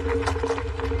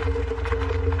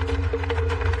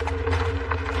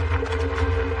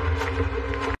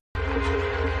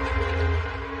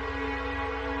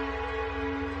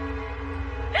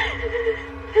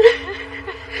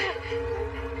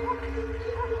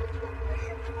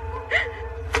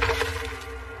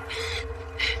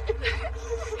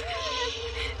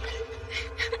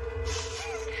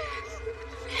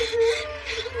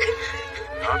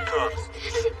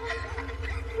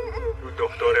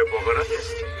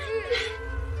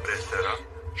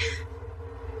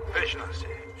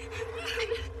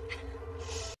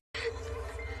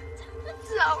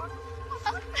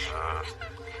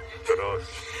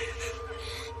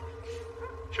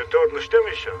 چطور نشته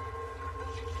میشم؟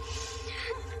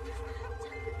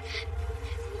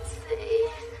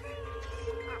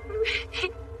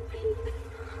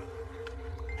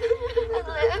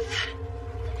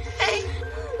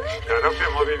 طرف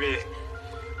ما بیبی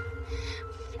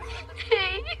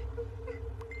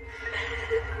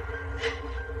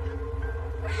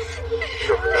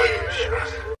دختر میشم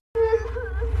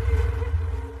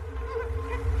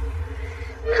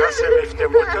کسی میفته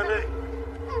متنه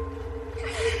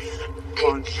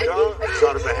پانچتا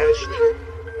ضربه هشت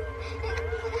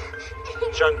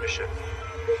چند میشه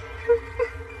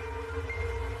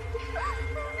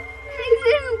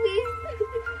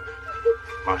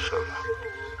ماشاءالله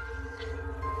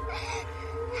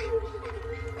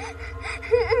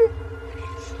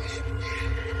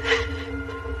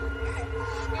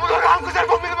رحم کو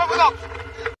تلفن میده بابا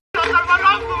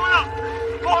رحم کو مولا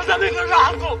موزه میگه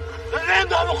رحم کو این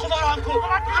نام خدا رحم کو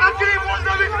خراب کردی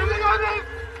موزه میگه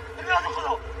بیاد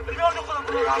خدا بیاد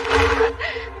خدا رحم کو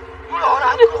مولا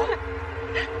رحم کو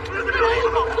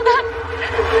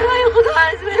ای خدا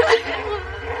از من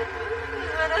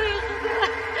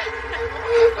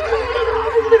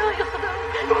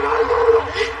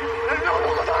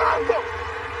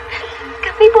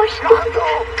کافی باش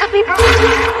کافی باش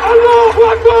الله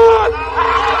اکبر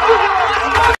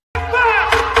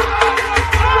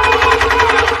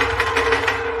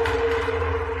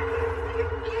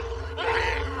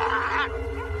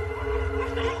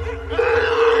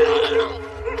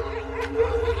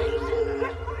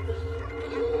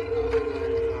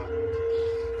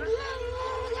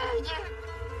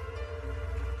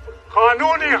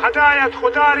قانون هدایت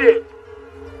خداری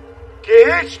که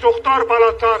هیچ دختر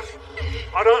بالاتر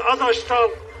از اشتال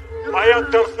باید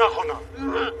درس نخونه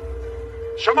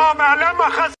شما معلم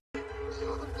خست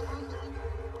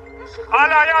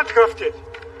علایت گرفتید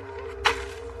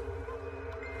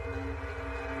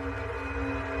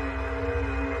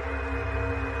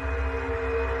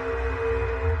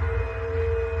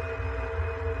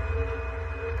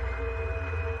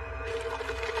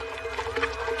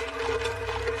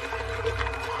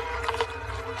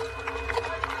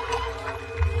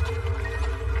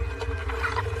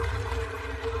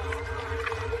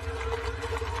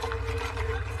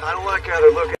I don't like how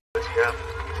they're looking at us, Cap.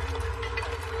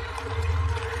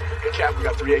 Hey, Cap, we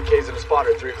got 3 AKs in a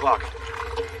spotter at 3 o'clock.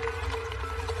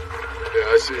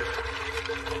 Yeah, I see it.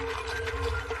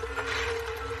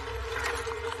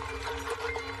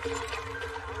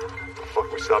 What the fuck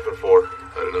we stopping for?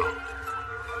 I don't know.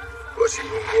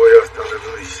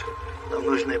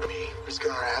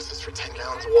 Risking our asses for 10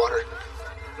 gallons of water.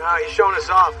 Nah, he's showing us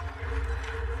off.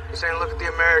 He's saying, look at the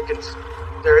Americans.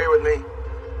 They're here with me.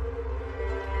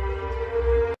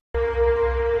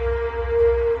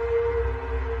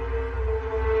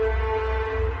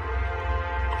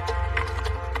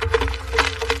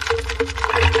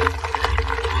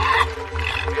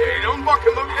 Hey, don't buck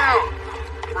and look down.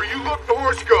 For you look, the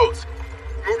horse goes.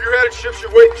 Move your head, it shifts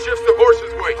your weight, and shifts the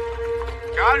horse's weight.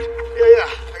 Got it?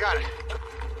 Yeah, I got it.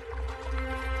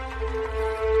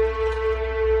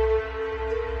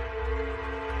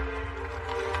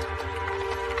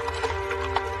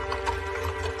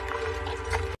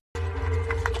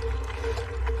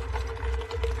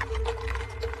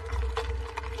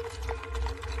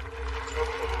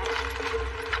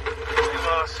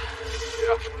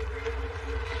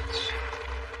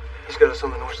 Got us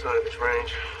on the north side of its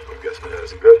range. I'm guessing that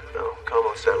isn't good. No,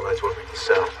 combo satellites working to the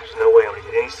south. There's no way I'm gonna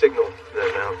get any signal to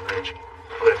that mountain range.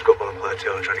 I'm gonna have to go up on the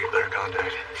plateau and try to get better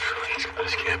contact. He's got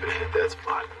us camping in a dead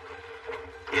spot.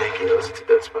 Yankee knows it's a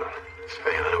dead spot.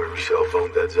 Hey, I know every cell phone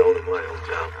dead zone in my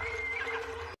hometown.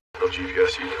 No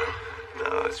GPS either.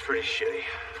 No, it's pretty shitty.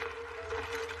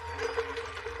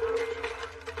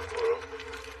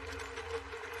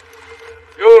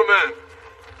 Your man,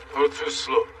 you're too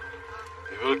slow.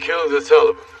 You will kill the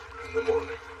Taliban in the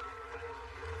morning.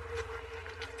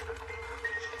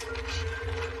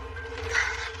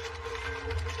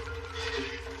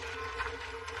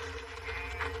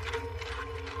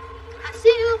 I see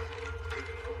you.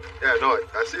 Yeah, no,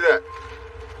 I see that.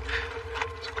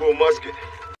 It's a cool musket.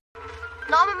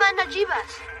 No, I'm a man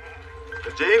Najibas.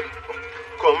 Najib?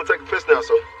 Cool, I'm gonna take a piss now,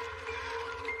 so.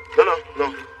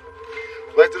 No.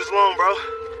 Back to this loan, bro.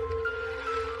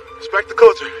 Respect the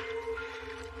culture.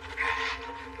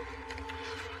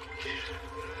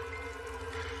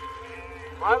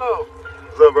 Milo,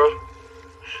 What's up, bro?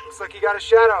 looks like you got a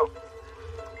shadow.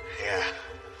 Yeah.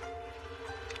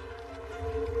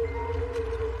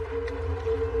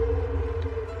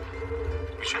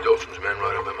 You see Dawson's men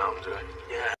ride up that mountain today?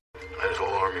 Yeah. I had his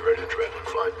whole army ready to travel in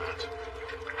 5 minutes.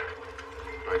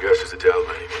 My guess is the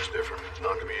Taliban ain't much different. It's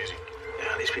not gonna be easy.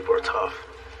 Yeah, these people are tough.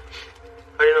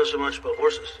 How do you know so much about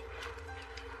horses?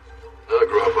 I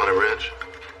grew up on a ranch.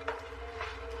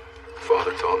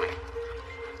 Father taught me.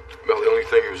 About the only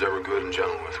thing he was ever good and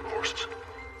gentle with were horses.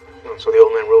 Oh, so the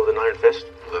old man ruled with an iron fist?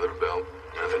 Leather belt,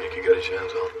 nothing he could get his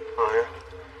hands on. Oh,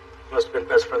 yeah? Must have been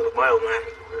best friends with my old man.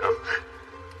 Yeah.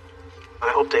 I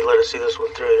hope they let us see this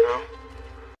one through, you know?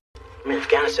 I mean,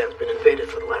 Afghanistan's been invaded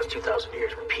for the last 2,000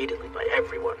 years repeatedly by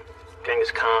everyone.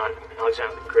 Genghis Khan,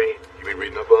 Alexander the Great. You been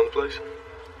reading up on the place?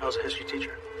 I was a history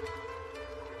teacher.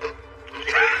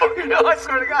 No, I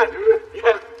swear to God.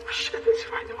 Yeah. Shit, that's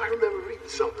right. I remember reading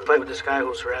something. Fight with this guy who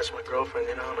was harassing my girlfriend,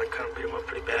 you know, and I kind of beat him up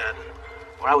pretty bad. And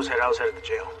where I was headed to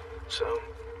jail. So,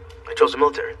 I chose the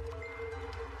military.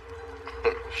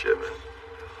 Shit, man.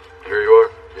 Here you are,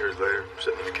 years later,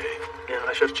 sitting in a cave. Yeah,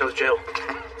 I should have chose jail.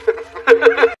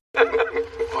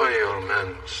 Why, your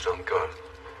man, Stankar?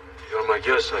 You're my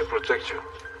guest, I protect you.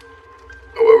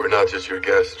 Oh, well, we're not just your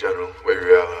guests, General. We're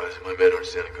your allies. My men aren't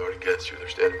standing guard against you. They're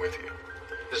standing with you.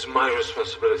 This is my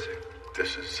responsibility.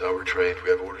 This is how we're trained. We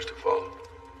have orders to follow.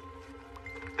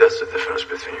 That's the difference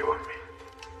between you and me.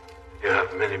 You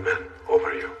have many men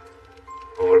over you.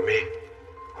 Over me,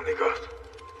 only God.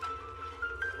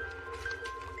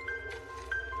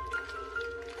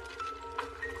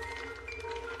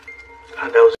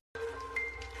 God, that was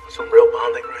some real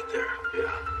bonding right there.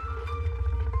 Yeah.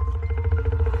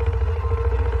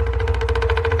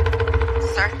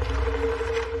 Sir?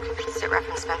 Sit Rep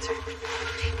and Spencer.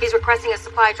 He's requesting a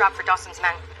supply drop for Dawson's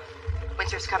men.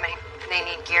 Winter's coming. They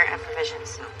need gear and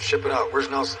provisions. Ship it out. Where's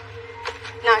Nelson?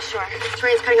 Not sure.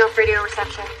 Terrain's cutting off radio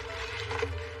reception.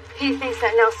 He thinks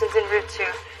that Nelson's en route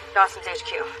to Dawson's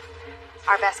HQ.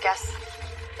 Our best guess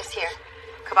is here.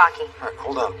 Kabaki. All right,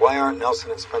 hold on. Why aren't Nelson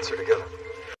and Spencer together?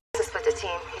 To split the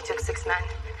team, he took 6 men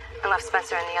and left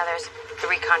Spencer and the others at the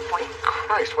recon point.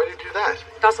 Christ, why did you do that?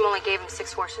 Dawson only gave him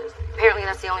 6 horses. Apparently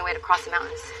that's the only way to cross the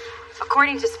mountains.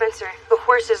 According to Spencer, the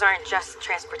horses aren't just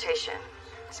transportation.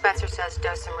 Spencer says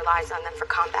Dawson relies on them for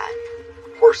combat.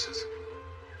 Horses?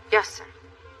 Yes, sir.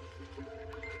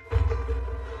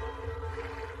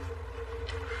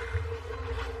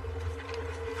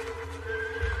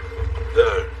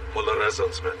 There, Mullah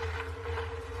Razan's men.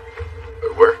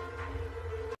 Where?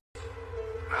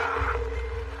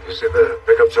 You see the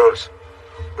pickup trucks?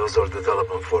 Those are the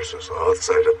Taliban forces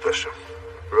outside of Peshawar.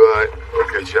 Right.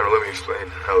 Okay, General, let me explain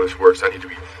how this works. I need to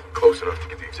be close enough to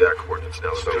get the exact coordinates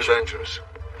now. It's too dangerous.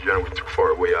 General, we're too far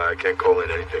away. I can't call in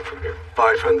anything from here.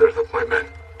 500 of my men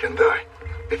can die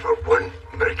before one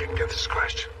American gets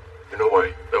scratched. You know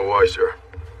why? No, why, sir?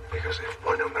 Because if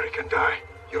one American die,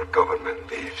 your government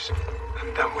leaves,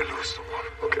 and then we lose the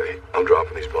war. Okay, I'm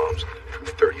dropping these bombs from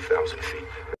 30,000 feet.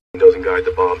 It doesn't guide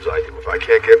the bombs I do. If I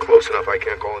can't get close enough, I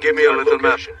can't call in. Give me a little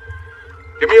map.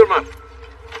 Give me your map.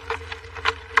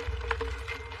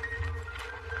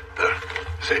 There.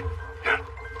 See? Here.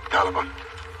 Taliban.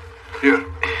 Here.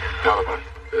 Taliban.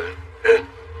 And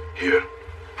here,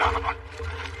 Taliban.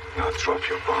 Now drop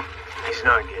your bomb. He's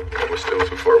not getting it. We're still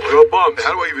too far away. Drop bombs.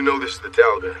 How do I even know this is the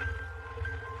Taliban?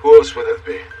 Who else would that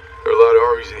be? There are a lot of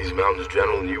armies in these mountains,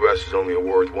 General, and the U.S. is only a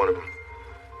war with one of them.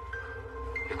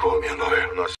 You call me a liar.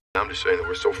 I'm just saying that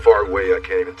we're so far away I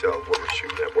can't even tell what we're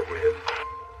shooting at, what we're hitting.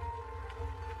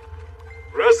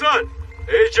 رسن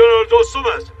ای جنرال دوستم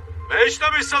است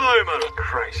میشنوی صدای من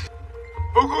Christ.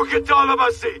 بگو که طالب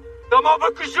هستی دما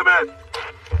بکشمت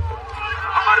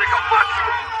امریکا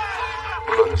ماکسیموم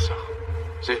Melissa.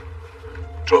 See?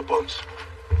 Drop bombs.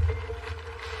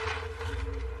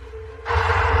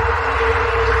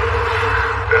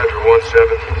 Badger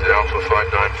 1-7, this is Alpha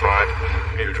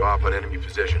 595. We need a drop on enemy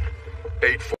position.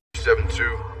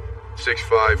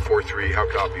 8472-6543. How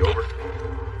copy? Over.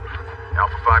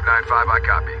 Alpha 595, I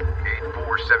copy.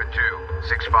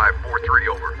 8472-6543,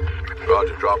 over.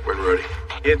 Roger, drop when ready.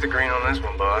 Hit the green on this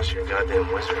one, boss. You're a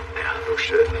goddamn wizard. Yeah, no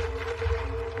shit.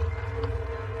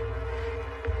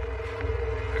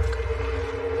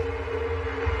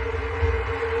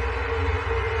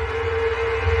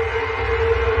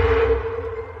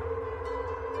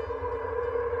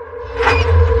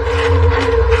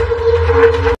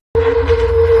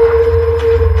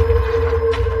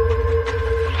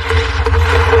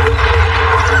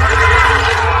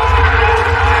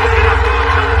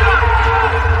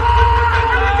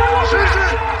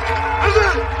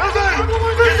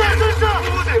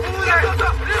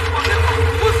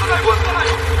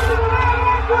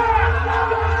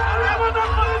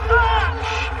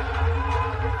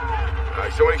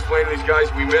 Someone explain to these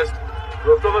guys we missed.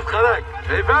 گفتم خرک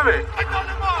نفهمه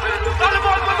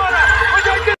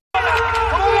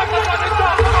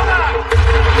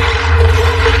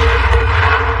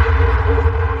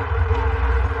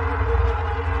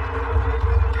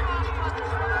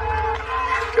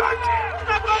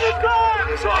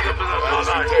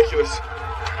That's ridiculous.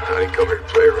 I didn't come here to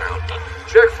play around.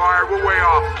 Check fire, we're way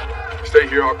off. Stay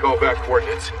here, I'll call back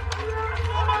coordinates.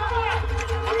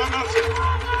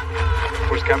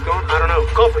 Where's Cap going? I don't know.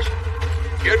 Call for some.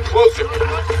 Get closer.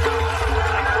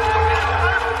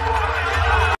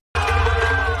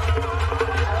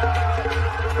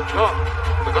 No,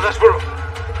 because that's for him.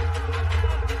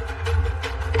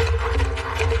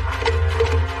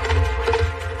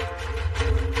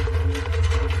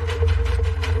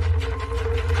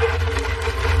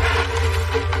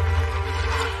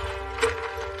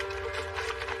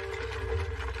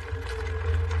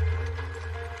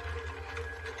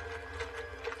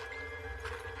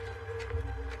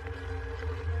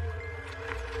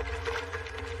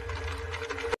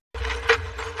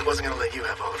 I wasn't gonna let you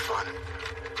have all the fun.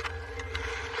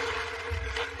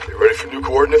 You ready for new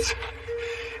coordinates?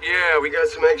 Yeah, we got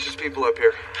some anxious people up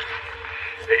here.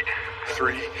 8,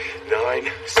 3,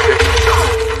 9, 6.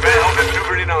 Man, element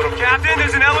moving in on him. Captain,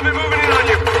 there's an element moving in on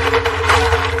you.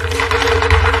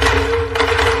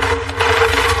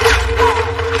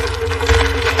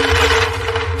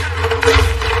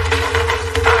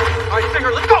 All right,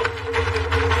 Stinger, let's go.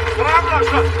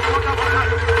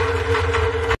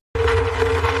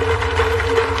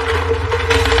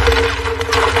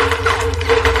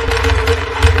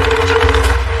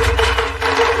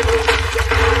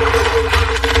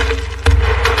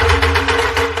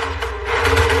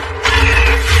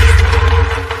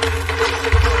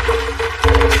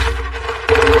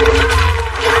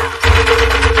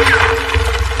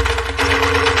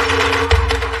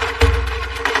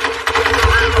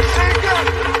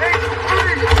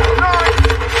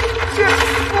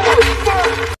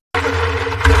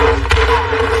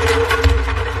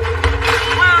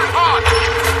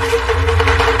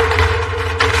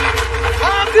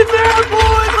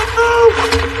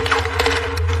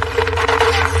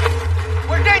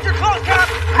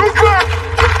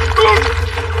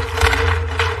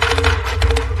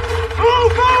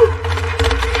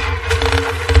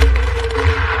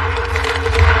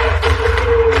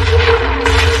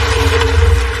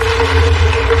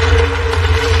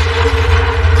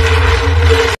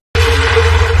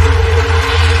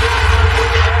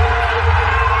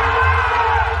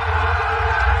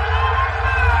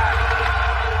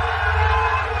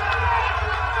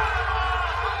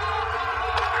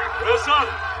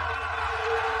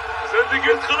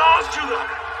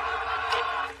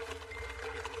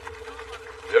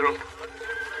 General,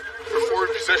 your forward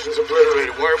position's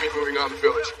obliterated. Why are we moving on the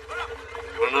village?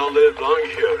 You will not live long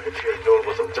here if you ignore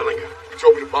what I'm telling you. You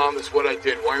told me to bomb this. What I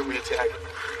did. Why aren't we attacking?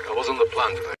 That wasn't the plan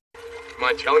tonight. You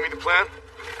mind telling me the plan?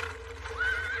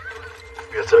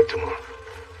 We attack tomorrow.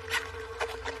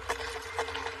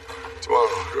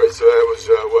 Tomorrow. Great. So that was,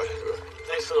 what?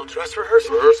 Nice little dress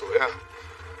rehearsal. Rehearsal, yeah.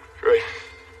 Great.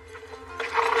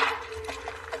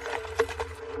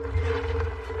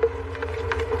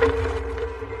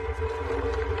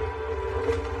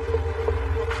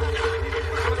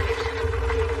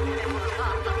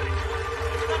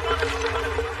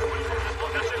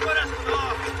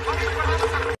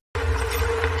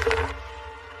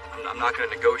 not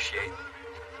gonna negotiate.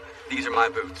 These are my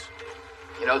boots.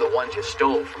 You know the ones you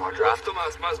stole from our drop?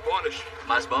 Mas bonish.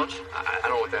 Mas bons? I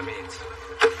don't know what that means.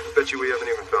 Bet you we haven't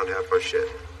even found half our shit.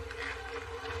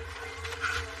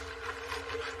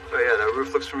 Oh yeah, that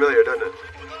roof looks familiar, doesn't it?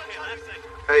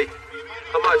 Hey,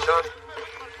 how much, huh?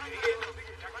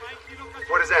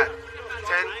 What is that?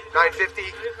 10? 950?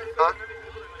 Huh?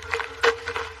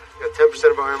 Got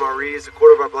 10% of our MREs, a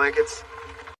quarter of our blankets.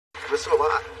 Missing a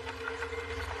lot.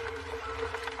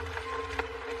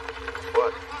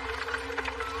 What?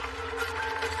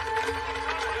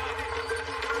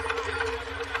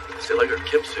 They like our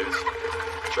Kip suits.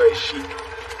 Try sheep.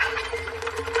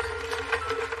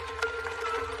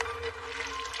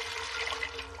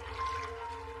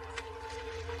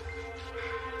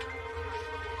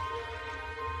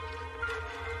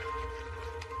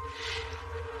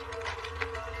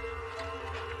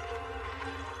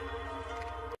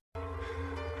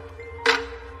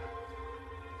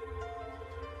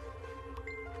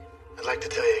 I'd like to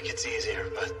tell you it gets easier,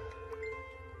 but...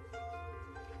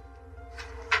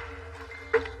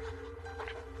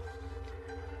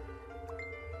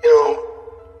 You know,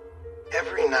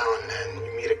 every now and then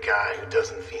you meet a guy who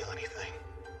doesn't feel anything.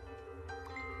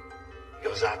 He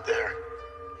goes out there,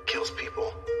 kills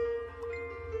people,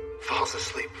 falls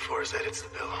asleep before his head hits the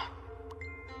pillow.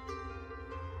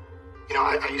 You know,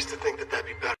 I used to think that that'd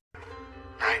be better,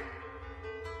 right?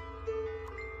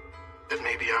 That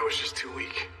maybe I was just too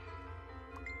weak.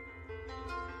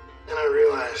 And I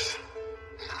realized,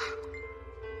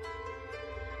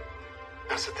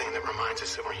 that's the thing that reminds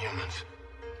us that we're humans.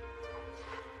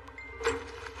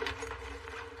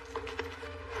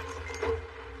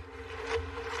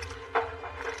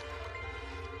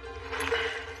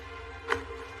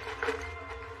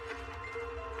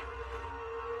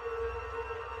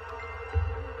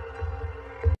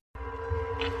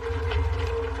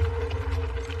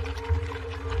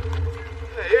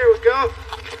 Hey, here we go.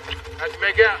 How'd you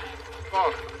make out?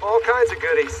 Oh, All kinds of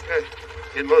goodies. good.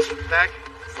 Get most of it back?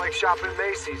 It's like shopping at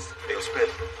Macy's. Hey, spin.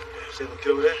 See them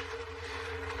kill over there?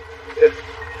 Yeah.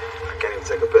 I can't even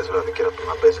take a piss without to get up in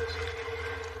my business.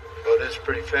 Oh, this is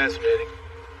pretty fascinating.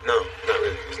 No, not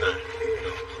really. It's not. You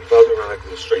know, follows me around like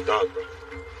a stray dog, bro.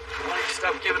 Why don't you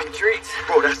stop giving him treats?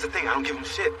 Bro, that's the thing. I don't give him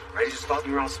shit. Right? He just follows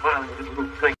me around smiling with his little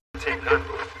 1910 gun.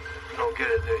 You don't get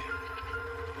it, do you?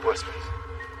 What's this?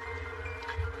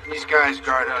 These guys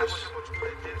guard us.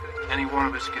 Any one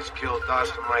of us gets killed,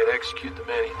 Dawson might execute the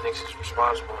man he thinks is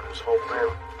responsible and his whole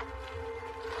family.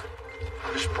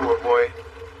 This poor boy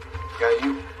got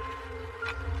you.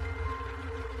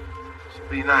 So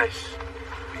be nice.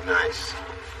 Be nice.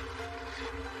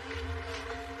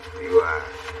 You,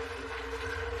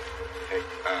 hey,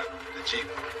 the Chief.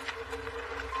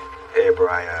 Hey, bro,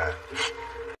 I,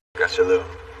 got this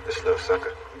little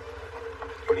sucker.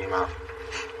 Put him out.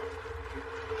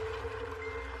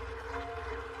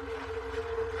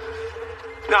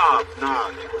 No,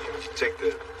 you take the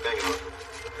thing off,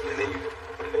 and then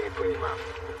you put him out.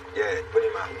 Yeah, put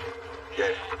him out. Yeah.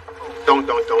 Don't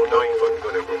you fucking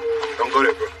go there, bro. Don't go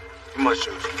there, bro. You must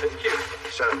shoot. Thank you.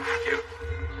 Shut up. Thank you.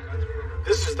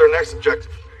 This is their next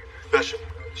objective. Besham.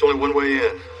 It's only one way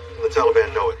in, and the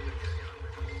Taliban know it.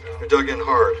 They're dug in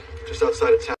hard, just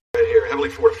outside of town right here, heavily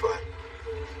fortified.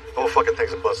 The whole fucking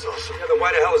thing's a buzzsaw. Yeah, then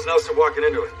why the hell is Nelson walking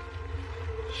into it?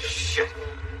 Shit.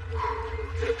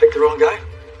 Did I pick the wrong guy?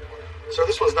 Sir,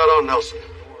 this one's not on Nelson.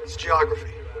 It's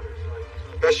geography.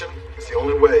 Besham is the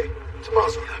only way to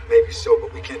Mosul. Maybe so,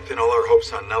 but we can't pin all our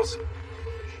hopes on Nelson.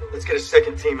 Let's get a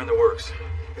second team in the works.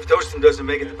 If Dostum doesn't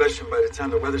make it to Besham by the time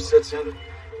the weather sets in,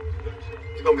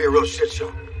 it's gonna be a real shit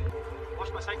show.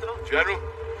 General,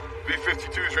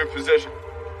 B-52s are in position.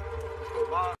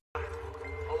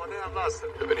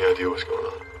 You have any idea what's going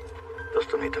on?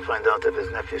 Dostum need to find out if his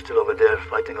nephew's still over there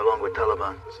fighting along with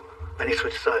Taliban. Then he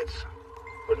switched sides.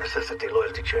 Would necessitate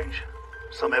loyalty change.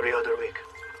 Some every other week.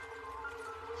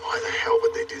 Why the hell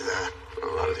would they do that? A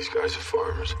lot of these guys are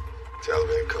farmers.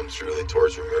 Taliban comes through, they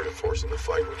torture, murder, force them to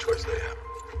fight. What choice they have?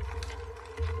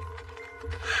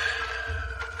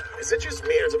 Is it just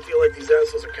me, or does it feel like these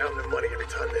assholes are counting their money every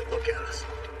time they look at us?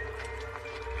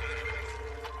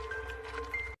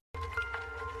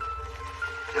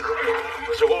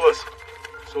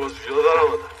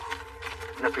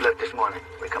 Nephew left this morning.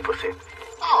 We can proceed.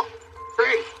 Oh,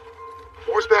 great.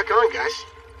 War's back on, guys.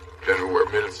 General, we're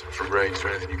minutes from range. Is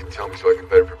there anything you can tell me so I can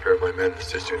better prepare my men and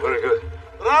assist you? Very good.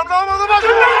 I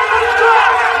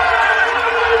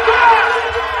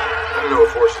don't know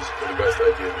if horses are the best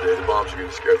idea today. The bombs are going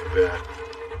to scare them bad.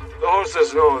 The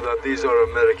horses know that these are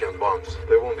American bombs.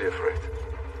 They won't be afraid.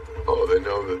 Oh, they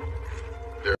know that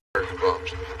they're American bombs.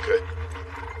 Okay.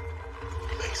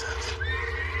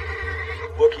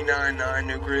 Bookie 99,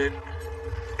 new grid.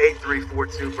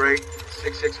 8342 break,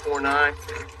 6649.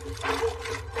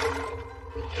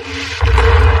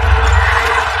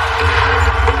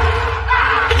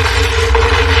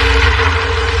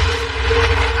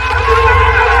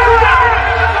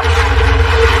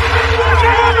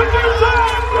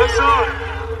 Yes, sir.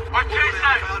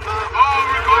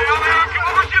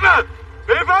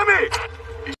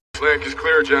 East flank is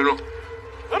clear, General.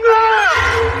 I'm there!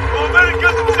 All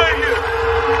Americans stay here!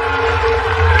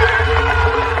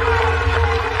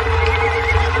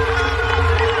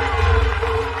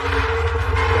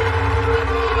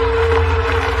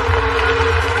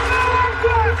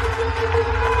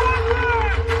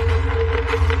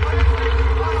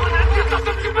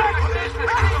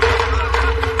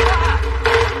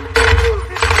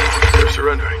 They're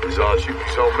surrendering. Rizal shooting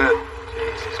his own men.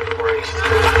 Jesus Christ.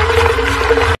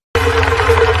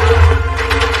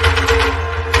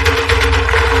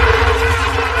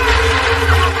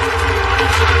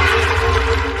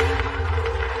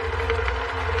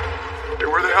 Hey,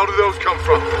 where the hell did those come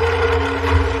from?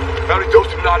 How did those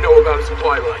two not know about a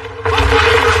supply line?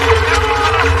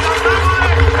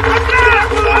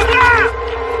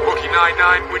 Bookie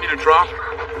 99, we need a drop.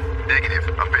 Negative.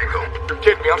 A bingo. You're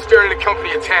kidding me. I'm staring at a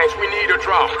company of tanks. We need a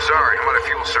drop. Sorry, I'm out of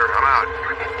fuel, sir. I'm out.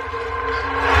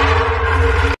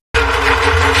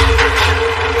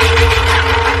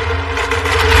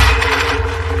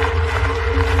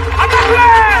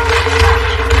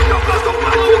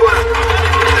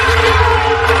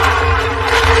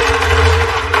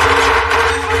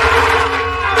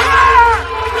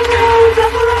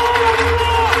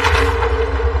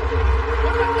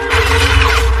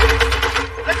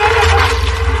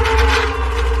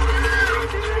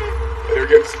 They're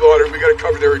getting slaughtered. We gotta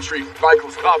cover their retreat.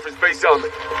 Michael's coffers face on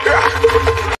them.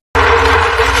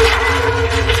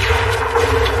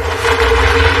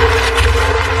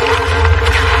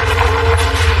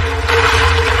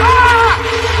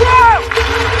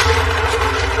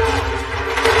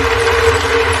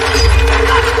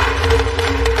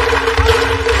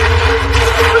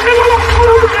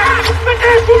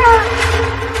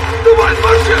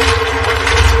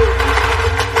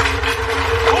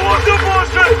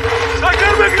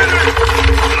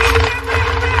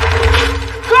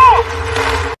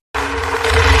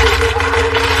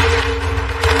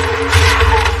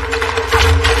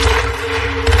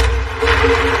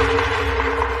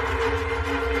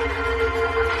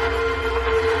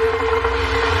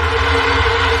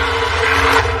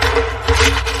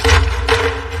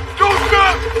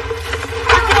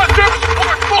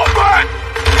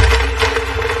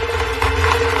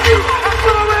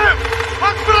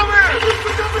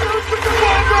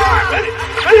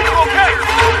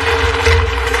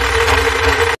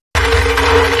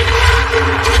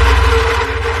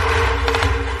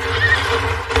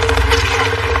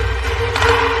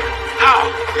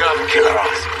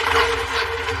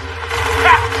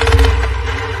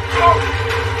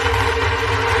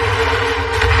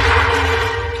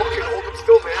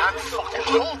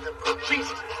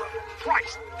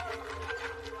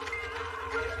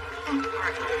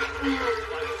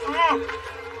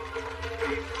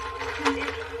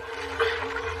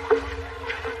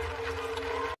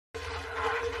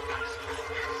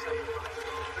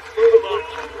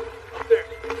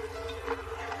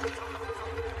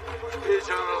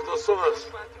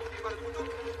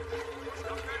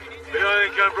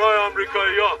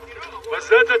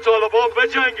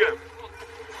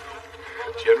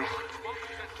 General,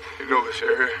 you know this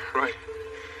area, right?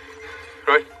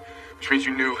 Right? Which means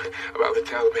you knew about the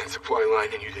Taliban supply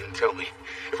line and you didn't tell me.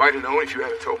 If I'd have known, if you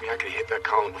hadn't told me, I could have hit that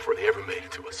column before they ever made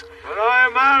it to us. But I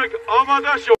am American.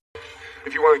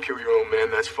 If you want to kill your own men,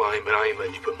 that's fine, but I ain't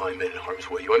letting you put my men in harm's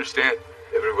way. You understand?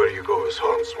 Everywhere you go is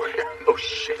harm's way. Oh,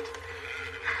 shit.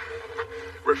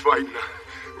 We're fighting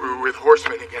with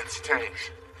horsemen against tanks.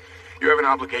 You have an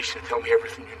obligation to tell me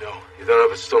everything you know. You don't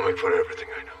have a stomach for everything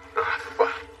I know.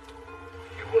 Well,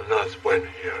 you will not win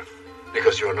here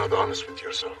because you are not honest with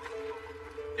yourself.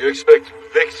 You expect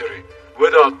victory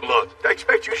without blood. I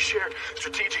expect you to share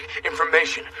strategic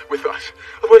information with us.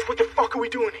 Otherwise, what the fuck are we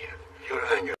doing here? Your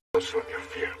anger comes from your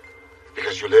fear.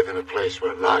 Because you live in a place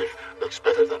where life looks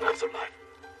better than afterlife.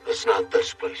 That's not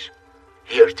this place.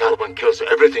 Here, Taliban kills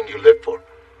everything you live for.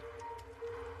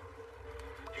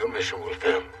 Your mission will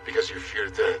fail because you fear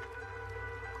death.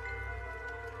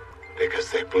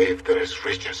 Because they believe there is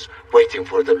riches waiting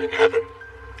for them in heaven.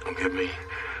 Don't give me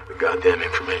the goddamn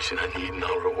information I need and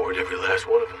I'll reward every last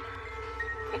one of them.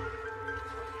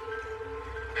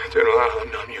 General,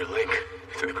 I'm your link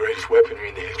to the greatest weaponry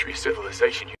in the history of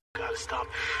civilization. You gotta stop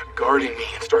guarding me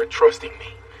and start trusting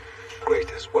me.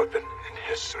 Greatest weapon in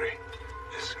history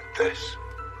is this.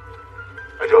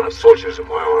 I don't have soldiers in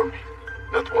my army.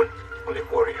 Not one. Only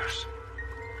warriors.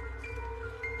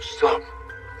 Stop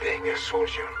being a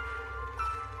soldier.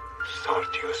 Start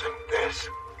using this.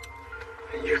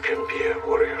 And you can be a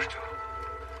warrior too.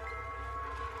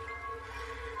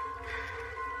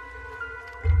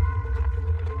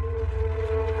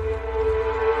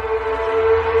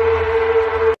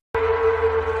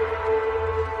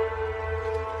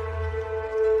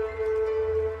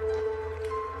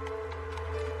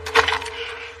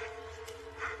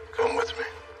 Come with me.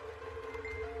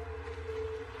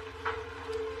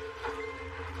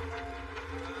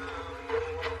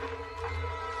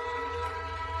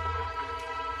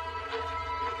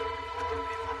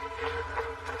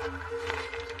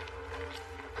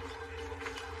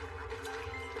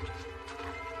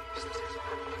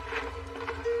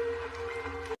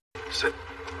 Sit.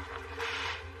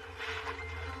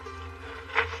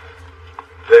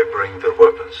 They bring their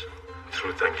weapons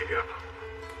through Tangigap.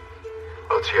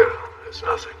 Out here, it's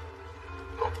nothing.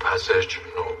 No passage,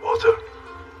 no water,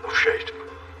 no shade.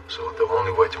 So the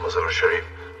only way to Mazar Sharif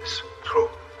is through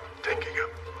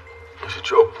Tangigap. It's a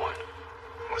choke point.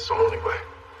 That's the only way.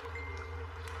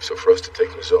 So for us to take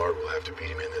Mazar, we'll have to beat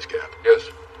him in this gap. Yes.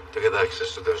 To get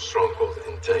access to their stronghold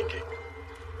in Tangi,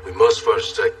 we must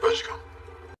first take Bashkam.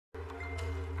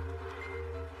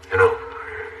 You know,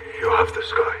 you have the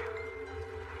sky,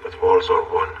 but walls are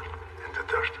won in the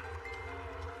dirt.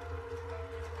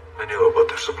 I knew about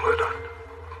their supply line,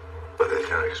 but I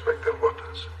didn't expect their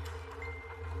weapons.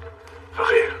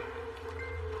 Fakhir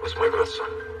was my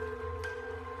godson.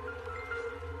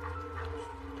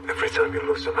 Every time you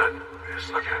lose a man, it's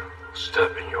like a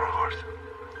stab in your heart.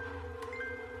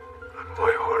 And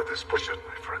my heart is butchered,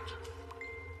 my friend.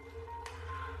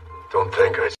 Don't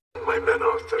think I sent my men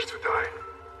out there to die.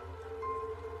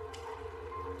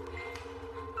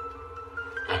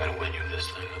 I'm gonna win you this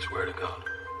thing, I swear to God.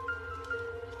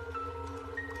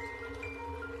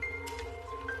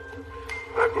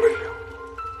 I believe you.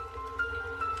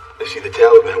 You see, the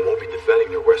Taliban won't be defending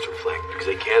their western flank because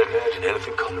they can't imagine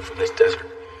anything coming from this desert.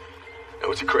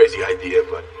 Now, it's a crazy idea,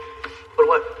 but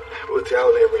what? Well, the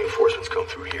Taliban reinforcements come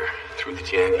through here, through the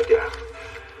Tiani Gap.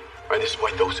 Right, this is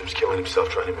why Dosim's killing himself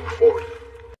trying to move forward.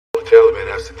 What the Taliban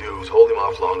has to do is hold him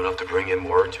off long enough to bring in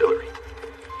more artillery.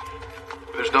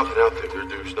 But there's nothing out there.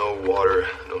 There's no water,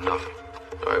 no nothing.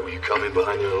 All right, well, you come in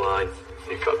behind your line,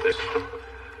 you cut this.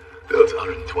 Builds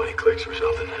 120 clicks or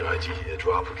something. All right, you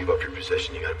drop or give up your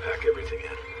position, you gotta pack everything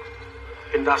in.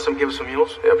 Can Dosim give us some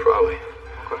mules? Yeah, probably.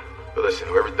 Okay. But listen,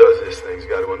 whoever does this thing's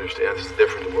got to understand this is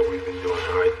different than what we've been doing,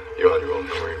 all right? You're on your own,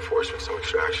 no reinforcements, no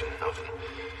extraction, nothing.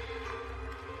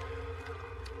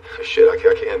 Shit, I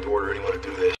can't order anyone to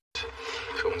do this.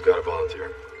 Someone's got to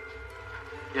volunteer.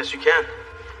 Yes, you can.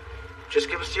 Just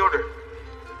give us the order.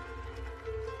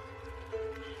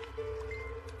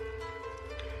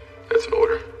 That's an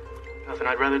order. Nothing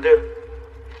I'd rather do.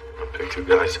 I'll pick 2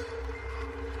 guys.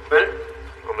 Bennett?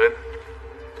 I'm in.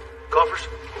 Coffers?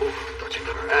 Oh, thought you'd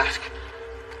never ask.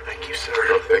 Thank you, sir.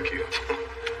 Oh, thank you.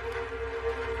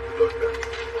 Good luck, man.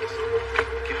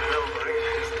 Keep it level, buddy.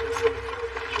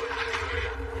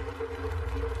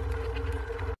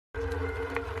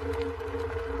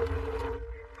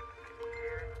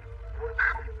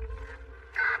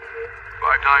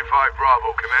 595 Bravo,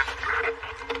 come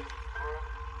in.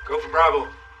 Go for Bravo.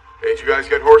 Hey, did you guys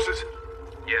get horses?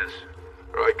 Yes.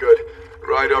 All right, good.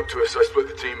 Ride up to us. I split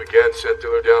the team again, sent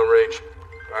Diller downrange.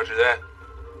 Roger that.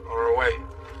 On our way.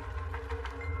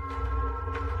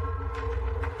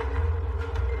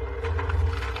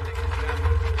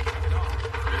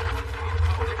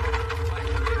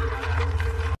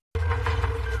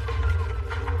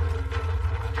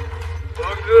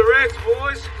 Welcome to the Rex,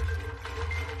 boys.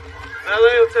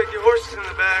 Valet will take your horses in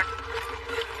the back.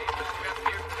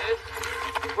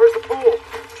 Where's the pool?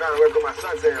 Trying to work on my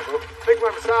son's hair, bro. Take my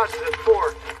massages at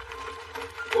 4.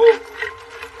 Whoa.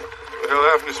 What the hell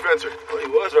happened to Spencer? Well, he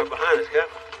was right behind us, Cap.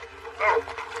 Oh.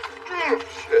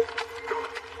 Shit.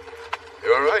 You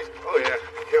all right? Oh, yeah.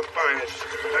 Yeah, I'm fine.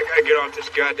 I gotta get off this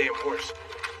goddamn horse.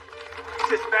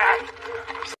 This is bad.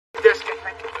 Disc, I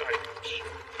think.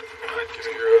 All right, give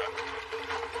me your...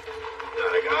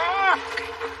 Gotta go.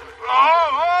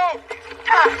 Oh!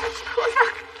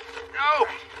 No!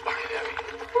 Fucking heavy.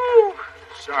 Woo.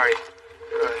 Sorry.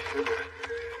 You're good.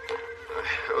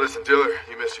 Listen, Diller,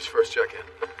 he missed his first check-in.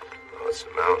 Oh, it's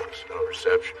the mountains, no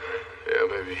reception. Yeah,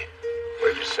 maybe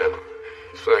just send him.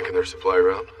 He's flanking their supply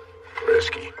route.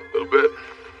 Risky. A little bit.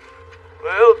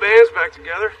 Well, the band's back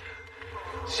together.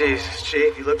 Jesus,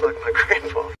 Chief, you look like my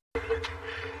grandfather.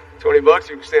 $20,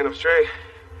 you can stand up straight.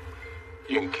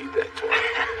 You can keep that 20.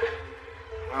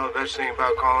 Well, the best thing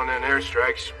about calling in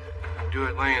airstrikes, you do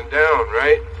it laying down,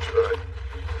 right? That's right.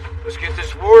 Let's get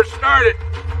this war started.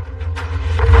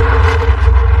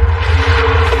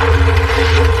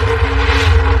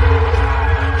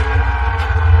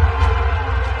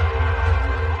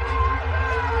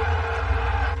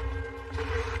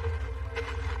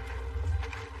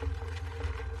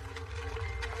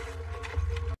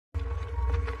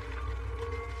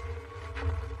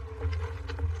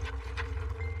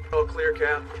 All clear,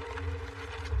 Cap.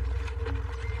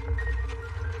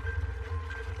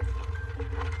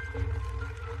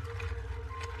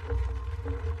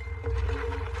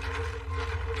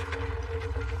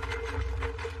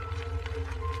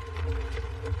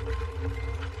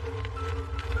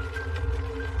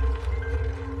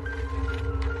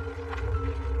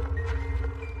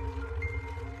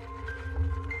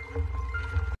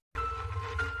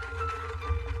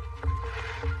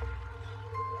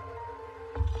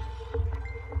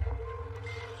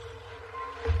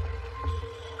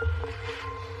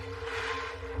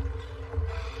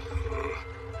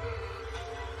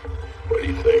 What do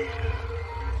you think?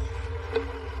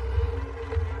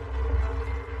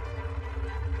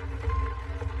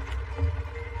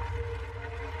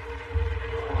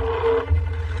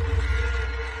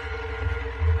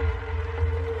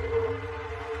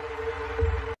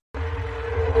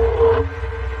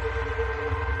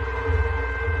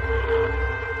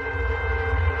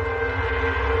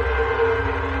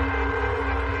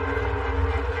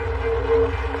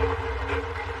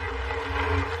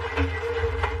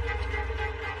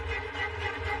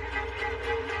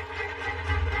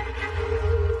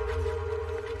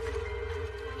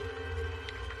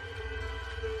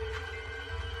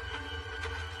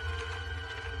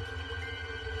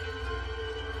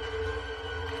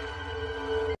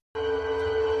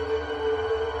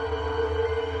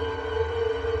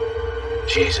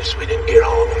 Jesus, we didn't get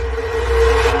all of them.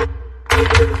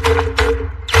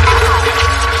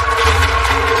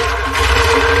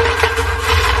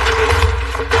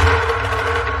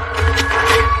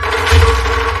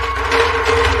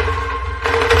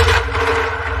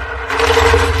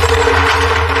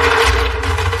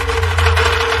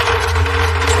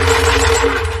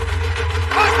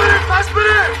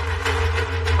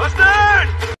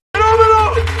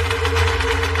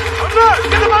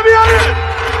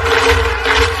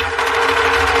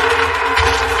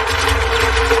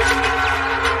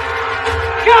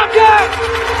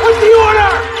 What's the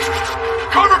order?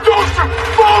 Cover Ghoster!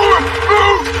 Follow him!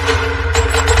 Move!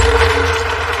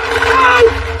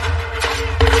 Move!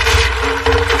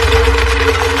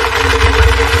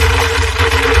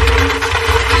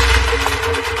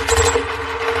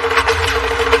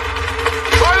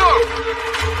 Milo!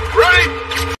 Ready?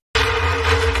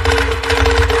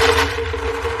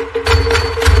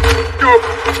 Go!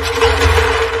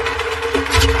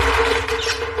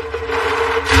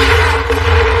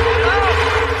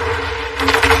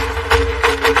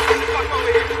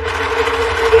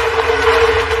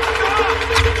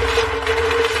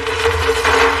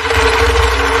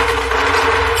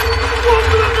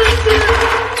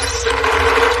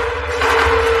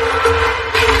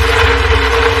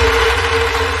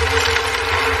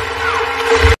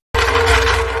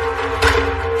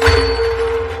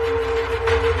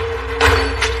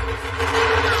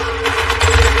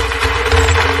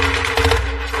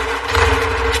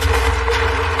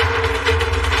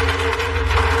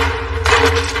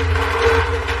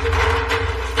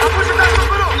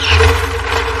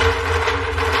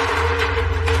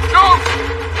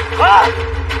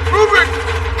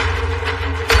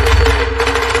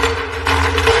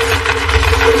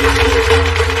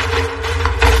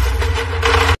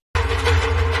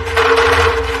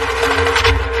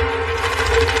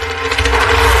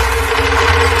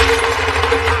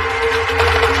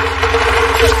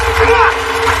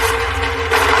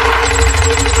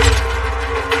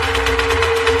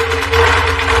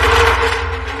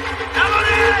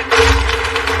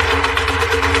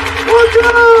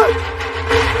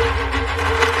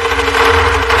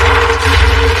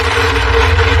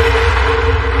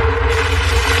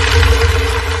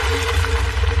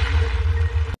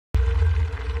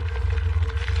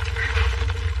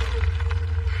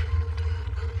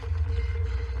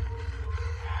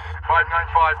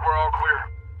 We're all clear.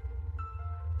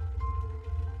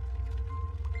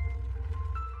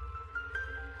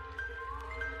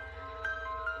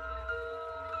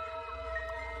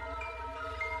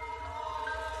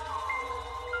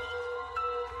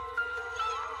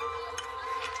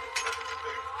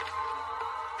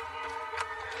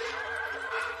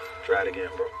 Try it again,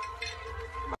 bro.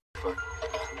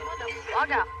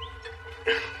 Log out.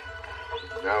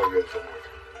 Now we're getting somewhere.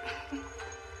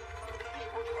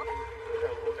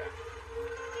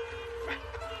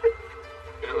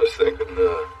 I was thinking, if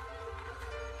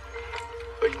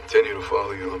I continue to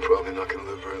follow you, I'm probably not going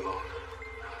to live very long.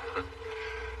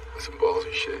 That's some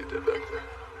ballsy shit you did back there.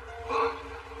 Well,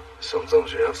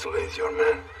 sometimes you have to lead your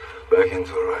men back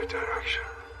into the right direction.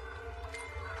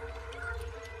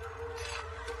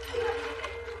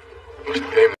 What's the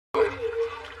game playing?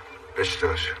 Fish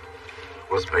touch.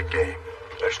 What's big game?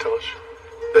 Fish touch.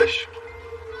 Fish.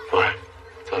 Fire.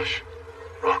 Touch.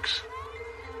 Rocks.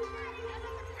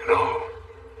 You know,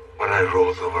 when I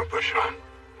rolled over Bashan,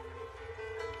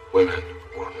 women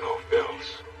wore no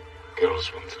bells.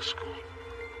 Girls went to school.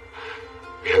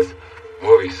 We had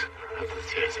movies at the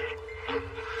theater.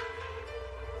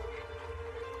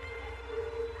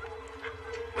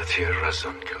 But here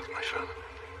Razan killed my son.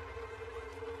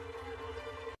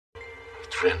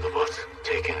 A friend of us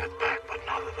taking it back, but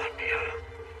not of them here.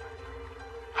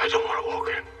 I don't want to walk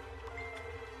in.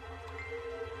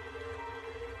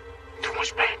 Too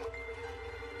much pain.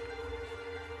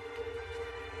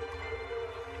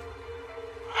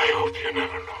 I hope you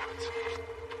never know it.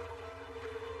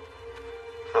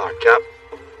 Cap.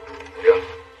 Yeah?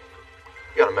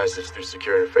 You got a message through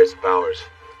secure interface of Bowers.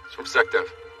 It's from SecDef.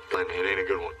 And it ain't a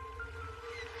good one.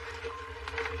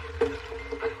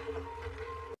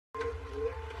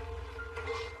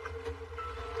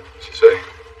 What'd she say?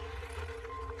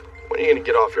 When are you gonna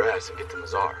get off your ass and get to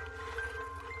Mazar?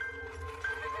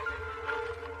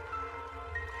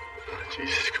 Oh,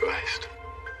 Jesus Christ.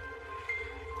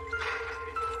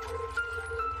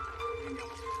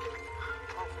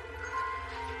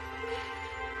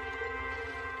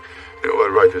 You know,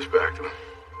 I'd write this back to him.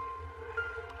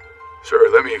 Sir,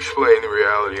 let me explain the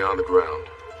reality on the ground.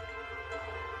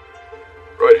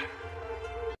 Right.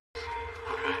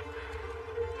 Okay.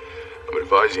 I'm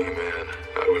advising a man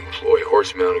how to employ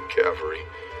horse-mounted cavalry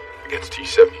against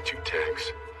T-72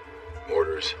 tanks,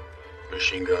 mortars,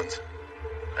 machine guns.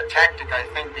 A tactic I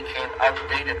think became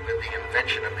outdated with the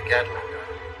invention of the Gatling gun.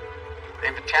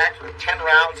 They've attacked with 10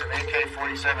 rounds of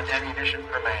AK-47 ammunition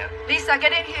per man. Lisa,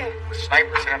 get in here. With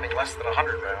snipers having less than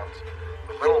 100 rounds,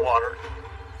 with little water,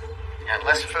 and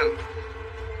less food.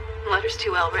 The letter's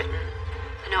too well written.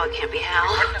 I know it can't be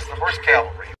Hal. We witnessed the horse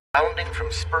cavalry bounding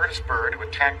from spur to spur to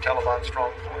attack Taliban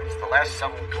strong points, the last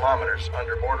several kilometers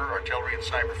under mortar, artillery, and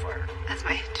sniper fire. That's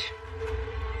my hitch.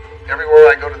 Everywhere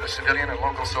I go to, the civilian and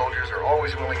local soldiers are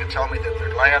always willing to tell me that they're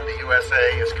glad the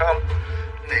USA has come.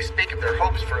 They speak of their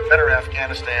hopes for a better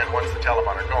Afghanistan once the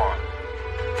Taliban are gone.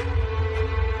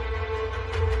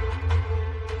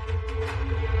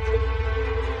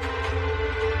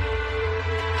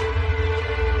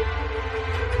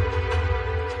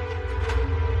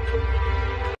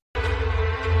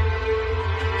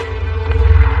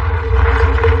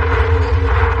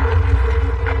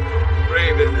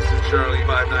 Raven, this is Charlie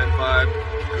 595.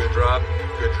 Good drop,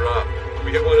 good drop.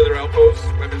 We hit one of their outposts.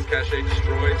 Weapons cache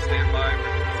destroyed. Stand by.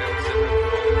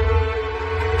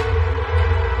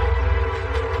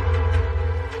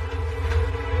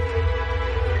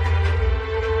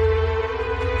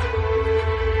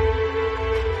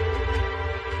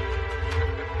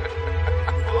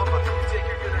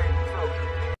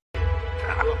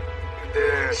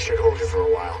 This should hold you for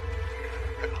a while.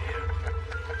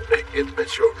 Hey, get the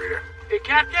bitch over here. Hey,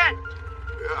 Captain!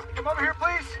 Yeah. Come over here,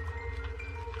 please.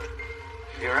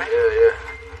 You all right? Yeah.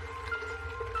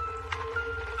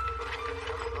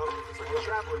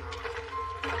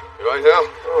 You right now?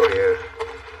 Oh, yeah.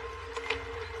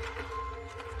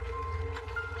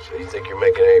 So you think you're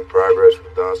making any progress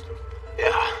with Dawson?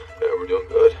 Yeah, we're doing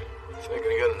good. Thinking of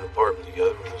getting an apartment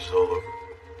together when this is all over.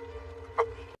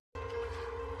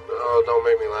 Oh, don't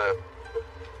make me laugh.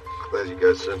 Glad you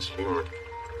got a sense of humor.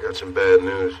 Got some bad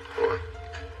news. What?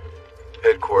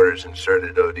 Headquarters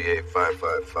inserted ODA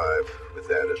 555 with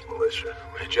that as militia.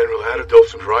 Hey, General Hatta,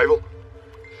 Dolphin's rival?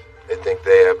 They think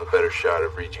they have a better shot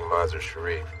of reaching Mazar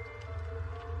Sharif.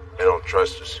 They don't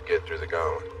trust us to get through the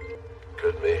gauntlet.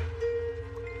 Could be.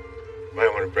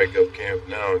 Might want to break up camp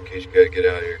now in case you gotta get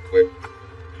out of here quick.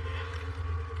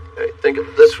 Hey, think of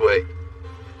it this way.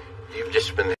 You've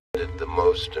just been handed the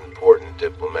most important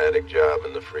diplomatic job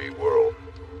in the free world.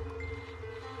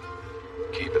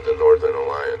 Keeping the Northern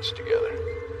Alliance together.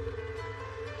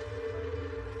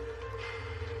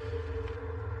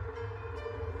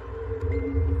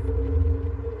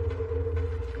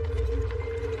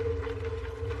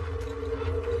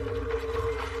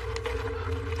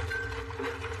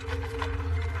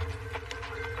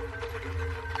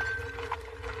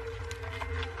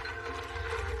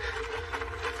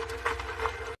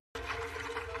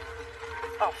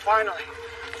 Oh, finally.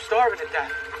 starving to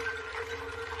death.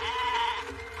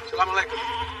 Salam alaikum.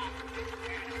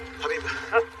 Habib.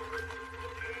 Huh?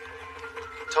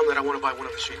 Tell him that I want to buy one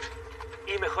of the sheep.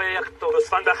 این میخوای یک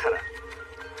دوستان بخره.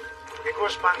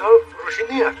 Because Mando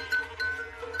Rushiniya.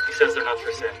 He says they're not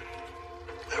for sale.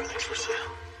 Everything's for sale.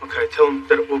 Okay, tell him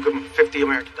that we'll give him $50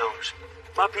 American.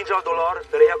 ما $50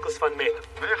 برای یک گوسفند میدم.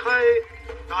 میخوای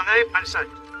دانه 500.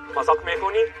 مذاق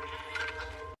میکنی؟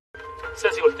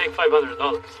 Says he will take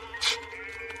 $500.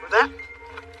 For that?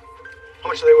 How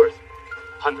much are they worth?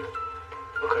 100.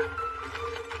 Okay.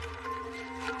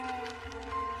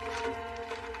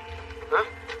 Huh?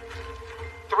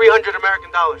 $300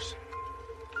 American.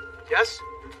 Yes?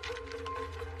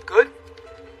 Good?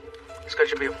 This guy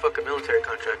should be a fucking military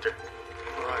contractor.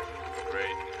 All right.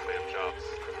 Great. Lamb chops.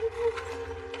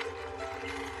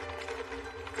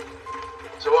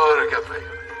 صباح الخير.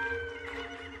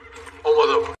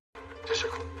 Omadov.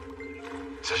 Teshako.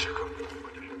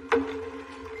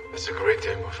 It's a great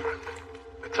day, my friend.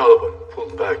 The Taliban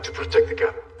pulled back to protect the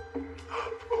gap.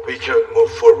 We can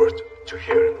move forward to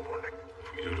here in the morning. If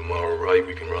we do tomorrow right,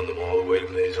 we can run them all the way to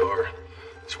Mazar.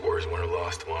 This war is won or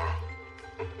lost tomorrow.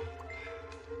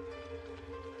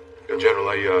 General,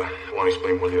 I want to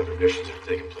explain one of the other missions that are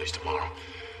taking place tomorrow.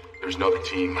 There's another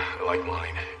team like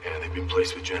mine, and they've been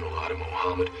placed with General Adam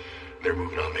Mohammed. They're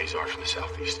moving on Mazar from the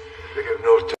southeast. They got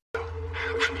no tell.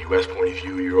 From the U.S. point of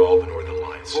view, you're all the Northern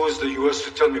Alliance. Who is the U.S.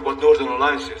 to tell me what Northern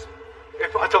Alliance is?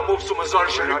 If Atta moves to Mazar,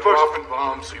 We're not dropping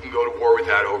bombs, so you can go to war with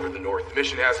that over the north. The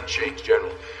mission hasn't changed,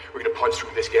 General. We're going to punch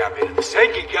through this gap into the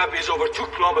center. Tanky gap is over 2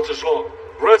 kilometers long.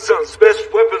 Radson's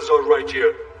best weapons are right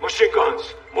here. Machine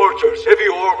guns, mortars, heavy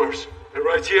armors. And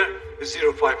right here is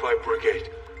 055 Brigade.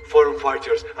 Foreign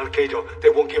fighters, Al-Qaeda, they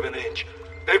won't give an inch.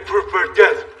 They prefer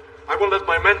death. I won't let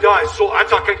my men die, so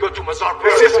Atta can go to Mazar.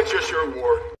 This isn't just your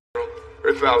war.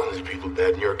 There are thousands of people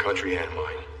dead in your country and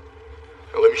mine.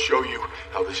 Now let me show you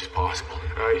how this is possible,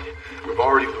 all right? We've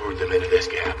already lured them into this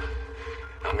gap.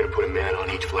 I'm going to put a man on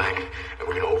each flank, and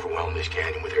we're going to overwhelm this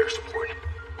canyon with air support.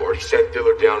 We've already sent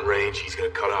Dillard down range. He's going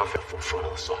to cut off that full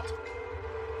frontal assault.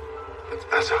 But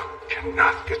Atta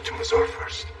cannot get to Mazar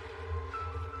first.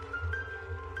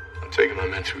 I'm taking my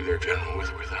men through there, General,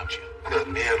 with or without you. Not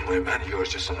me and my men, yours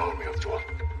just an army of 12.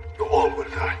 You all will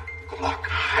die. Good luck.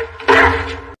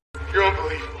 You're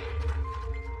unbelievable.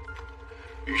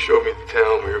 You showed me the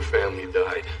town where your family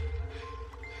died.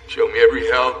 Showed me every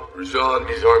hell Razan and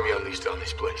his army unleashed on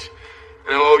this place.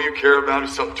 And now all you care about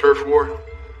is some turf war?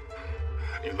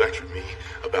 You lectured me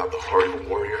about the heart of a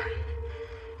warrior.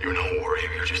 You're no warrior,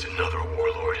 you're just another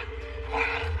warlord.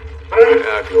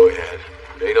 Yeah, go ahead.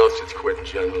 If ain't else that's quitting,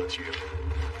 General, it's you.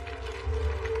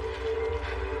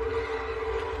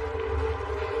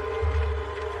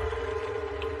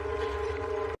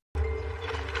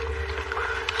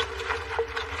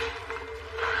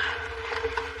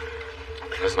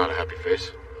 That's not a happy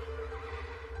face.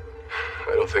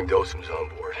 I don't think Dosem's on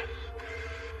board.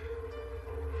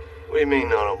 What do you mean,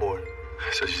 not on board?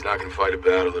 Says he's not going to fight a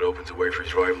battle that opens a way for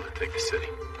his rival to take the city.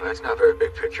 Well, that's not a very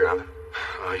big picture of it.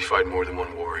 He's fighting more than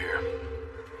one war here.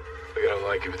 I don't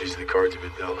like it, but these are the cards of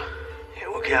it, Della. Yeah,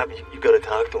 well, Cap, you got to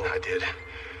talk to him. I did.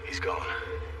 He's gone.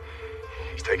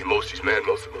 He's taken most of his men,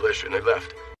 most of the militia, and they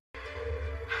left.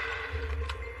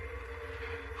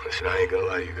 Listen, I ain't going to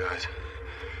lie to you guys.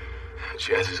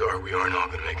 Chances are we aren't all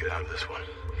going to make it out of this one.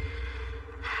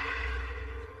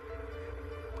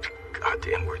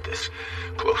 Goddamn, we're this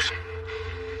close.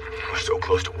 We're so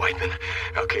close to wiping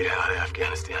Al-Qaeda out of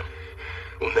Afghanistan.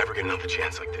 We'll never get another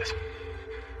chance like this.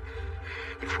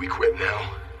 But if we quit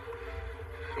now,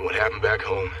 then what happened back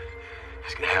home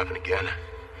is going to happen again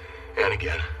and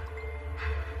again.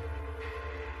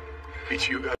 Each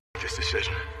of you got to make this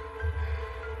decision.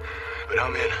 But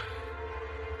I'm in.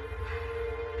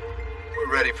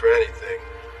 We're ready for anything.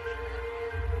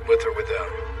 With or without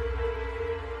him.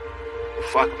 Well,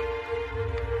 fuck him.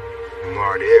 I'm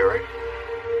already here, right?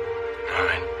 All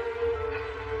right.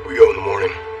 We go in the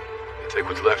morning. You take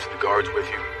what's left of the guards with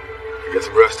you. You get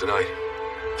some rest tonight.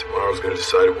 Tomorrow's gonna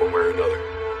decide it one way or another.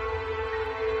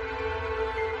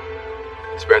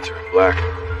 Spencer, Black,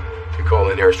 you call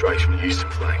in airstrikes from the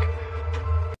eastern flank.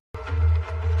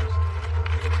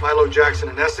 Milo, Jackson,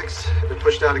 and Essex have been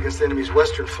pushed out against the enemy's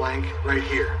western flank right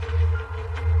here.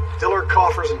 Dillard,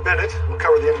 Coffers, and Bennett will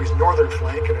cover the enemy's northern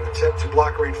flank in an attempt to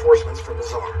block reinforcements from the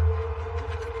Tsar.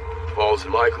 Pauls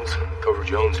and Michaels cover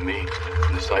Jones and me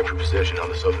from the sniper position on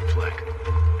the southern flank.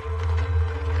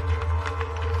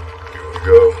 Here we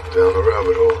go, down the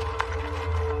rabbit hole.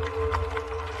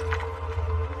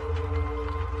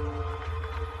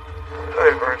 Hi,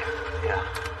 Vern. Yeah.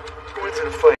 Who wins in a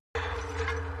fight?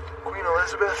 Queen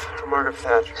Elizabeth or Margaret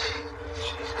Thatcher.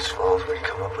 Jesus, Falls, where'd you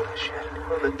come up with this shit?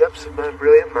 From the depths of my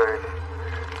brilliant mind.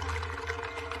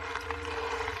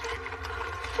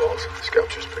 Falls, the scout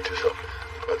just picked us up.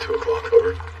 About 2 o'clock,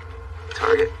 over.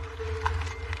 Target.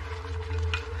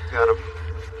 Got him.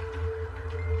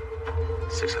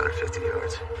 650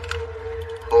 yards.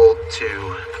 Hold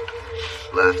 2.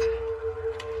 Left.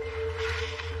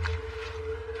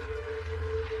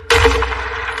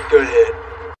 Good hit.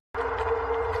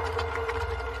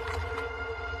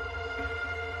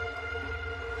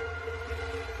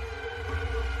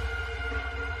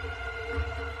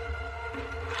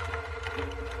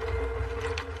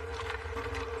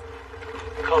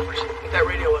 Culvers, get that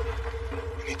radio up.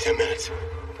 We need 10 minutes.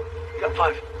 You got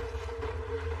 5.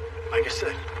 Like I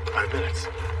said, 5 minutes.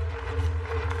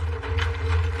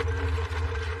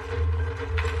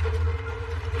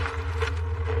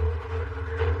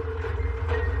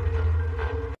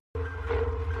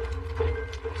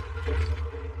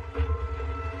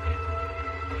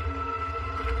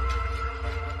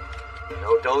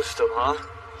 No dosed him, huh?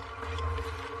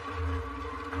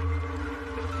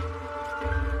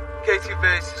 K2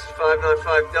 base, this is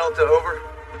 595 Delta, over.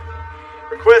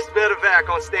 Request medevac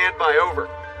on standby, over.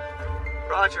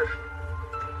 Roger.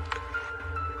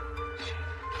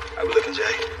 How we looking,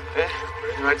 Jay? Eh, we're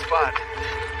in the right spot.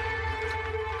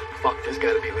 Fuck, there's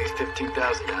gotta be at least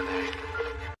 15,000 down there.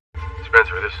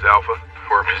 Spencer, this is Alpha.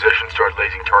 We're in position. Start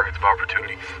lasing targets of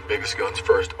opportunity. Biggest guns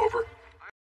first, over.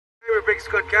 Hey, we're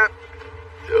biggest gun, Cap.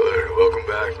 Yo there, welcome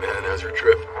back, man. How's your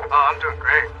trip? Oh, I'm doing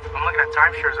great. I'm looking at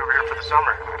timeshares over here for the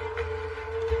summer.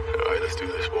 All right, let's do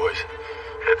this, boys.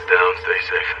 Heads down, stay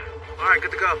safe. All right,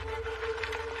 good to go.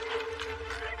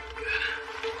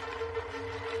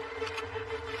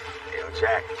 Yo,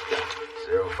 Jack.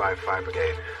 055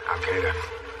 Brigade. Al-Qaeda.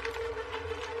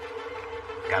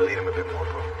 Gotta lead him a bit more,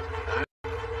 bro.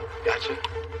 Gotcha.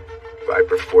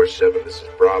 Viper 47, this is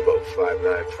Bravo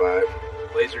 595.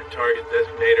 Laser target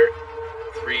designator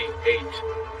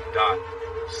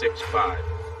 38.65.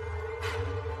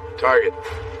 Target,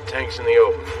 tanks in the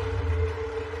open.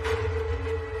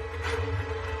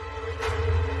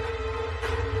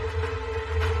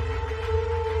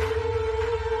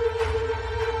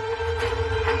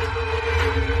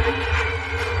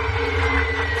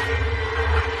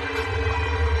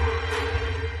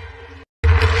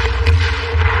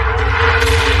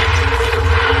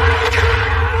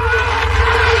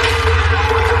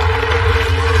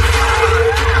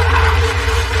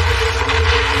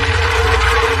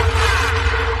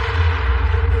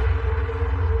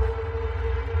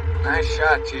 Nice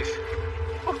shot, Chief.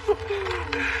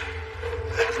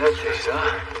 That's that case,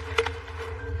 huh?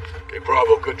 Okay,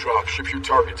 Bravo, good drop. Ship your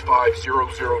targets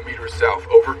 500 meters south,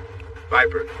 over.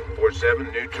 Viper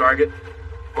 47, new target.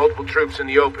 Multiple troops in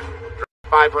the open.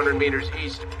 500 meters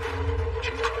east.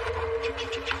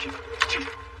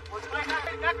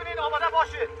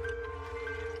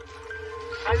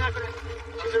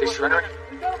 They surrendering?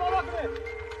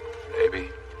 Maybe.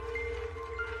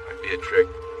 Might be a trick.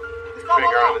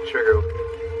 Finger on the trigger. What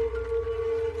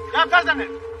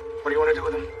do you want to do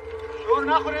with him?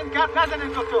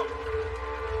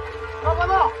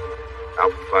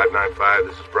 Alpha 595,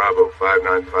 this is Bravo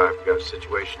 595. We got a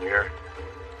situation here.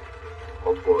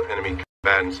 Multiple enemy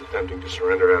combatants attempting to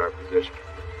surrender at our position.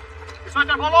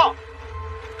 Roger,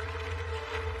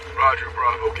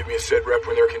 Bravo. Give me a set rep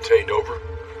when they're contained, over.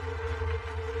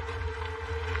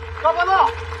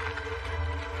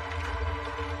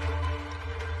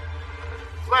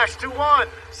 Flash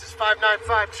 2-1, this is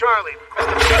 595 Charlie.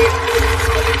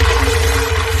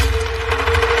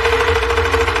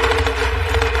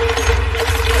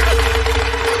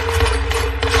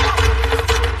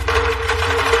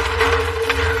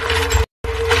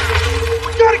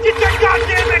 We gotta get that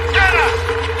goddamn antenna!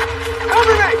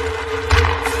 Cover me!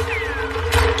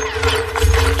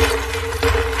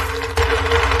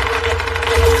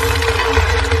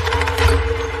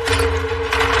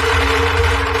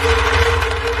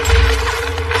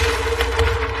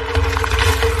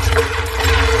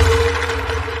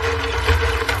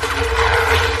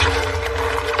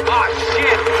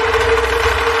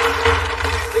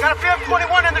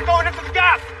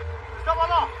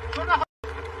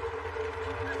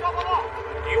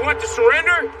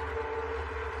 Surrender?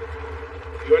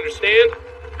 You understand?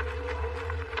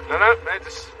 No, man,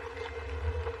 just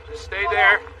stay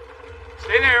there.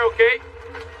 Stay there, okay?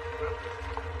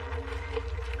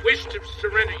 Wish to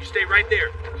surrender, you stay right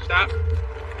there. Stop.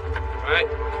 All right.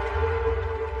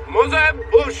 Mozart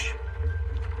Bush.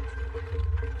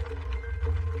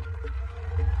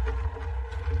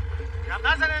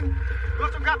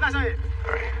 All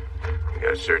right. We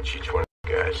gotta search each one of the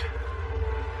guys.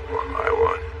 Come on.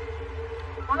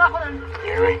 You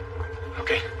hear me?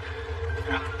 Okay.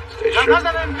 Stay sure.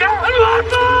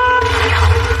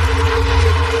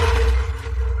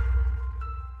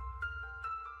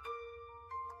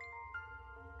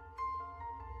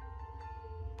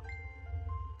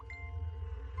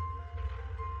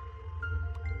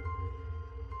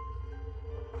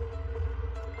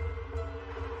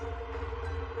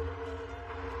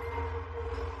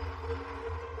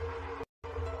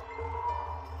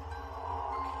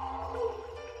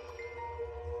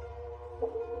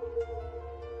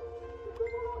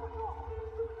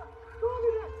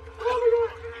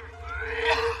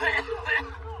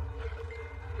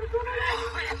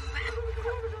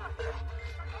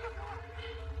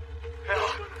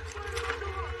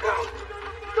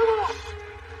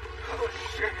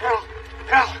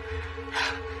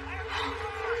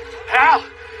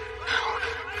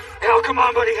 Hal, come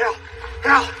on, buddy, Hal.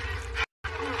 Hal,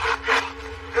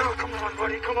 come on,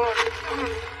 buddy, come on.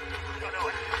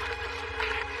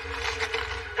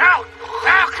 Hal,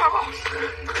 come on.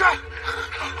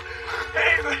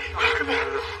 Hey, buddy, come on.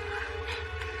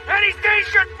 Any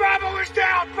station, Bravo is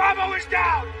down. Bravo is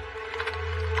down.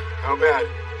 How bad?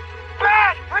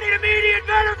 Bad. I need immediate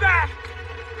medevac.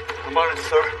 I'm on it,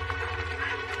 sir.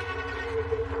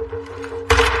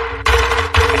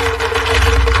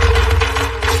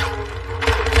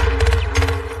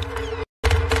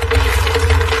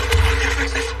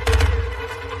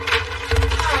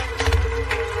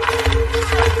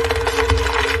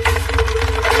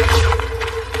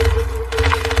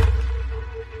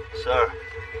 Sir,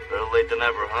 better late than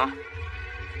ever, huh?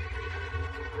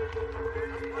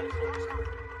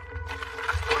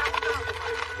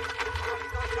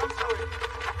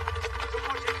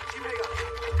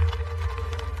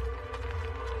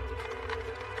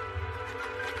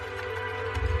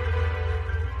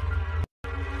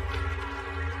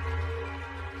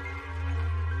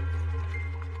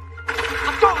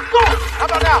 How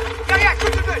about now? Yeah,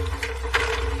 good.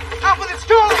 Alpha, it's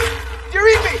Charlie. Do you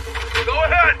read me? Go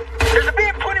ahead. There's a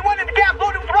BM-21 in the gap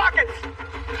loaded with rockets.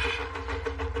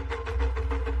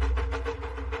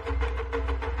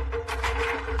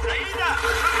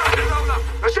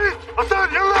 Rashid,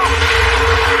 Hassan, yellow.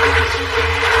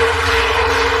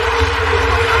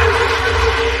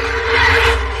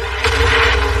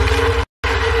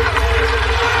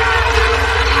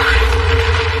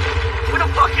 What the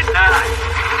fuck is that?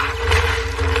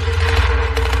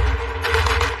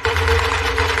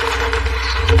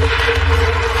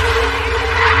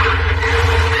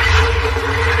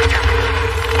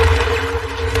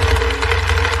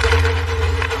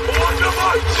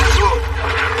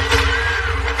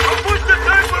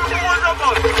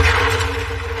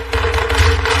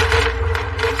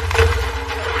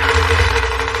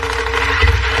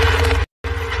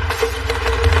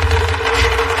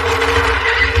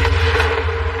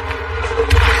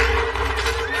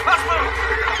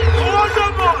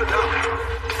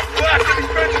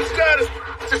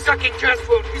 Sucking chest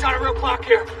wound. He's on a real clock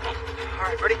here. All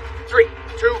right, ready? 3,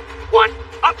 2, 1,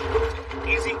 up.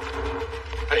 Easy.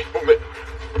 Hey, movement.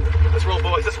 Let's roll,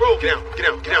 boys. Let's roll. Get out.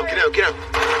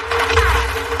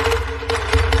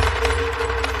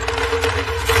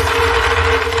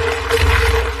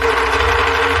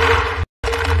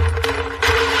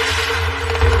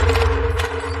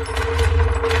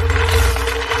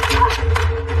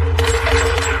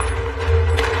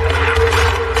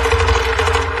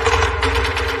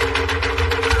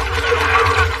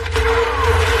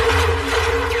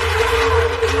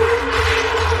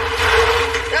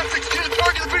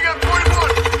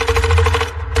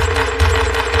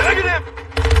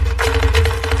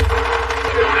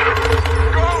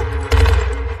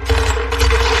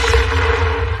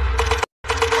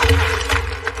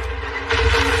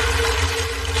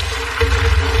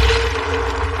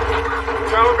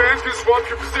 Swap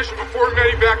your position before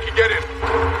medevac can get in.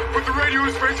 Put the radio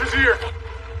in Spencer's ear.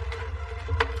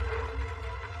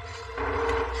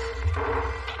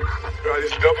 This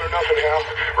is double or nothing, Hal.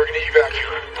 We're gonna evac you.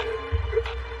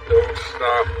 Don't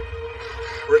stop.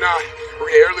 We're not. We're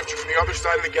gonna airlift you from the other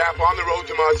side of the gap on the road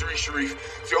to Mazar-e Sharif.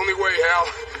 It's the only way, Hal.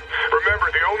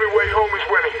 Remember, the only way home is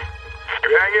winning.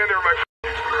 You hang in there, my friend.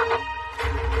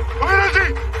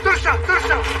 Tursa!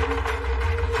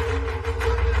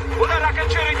 Una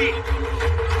rakacheredi!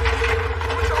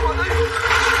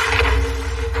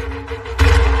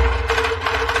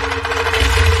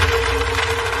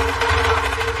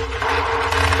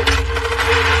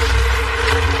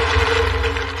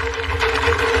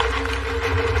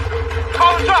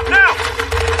 Columns up now!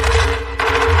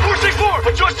 464,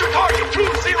 adjust your target,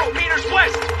 20 meters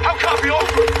west. How copy,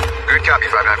 over? Good copy,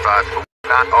 595, but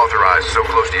not authorized, so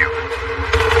close to you.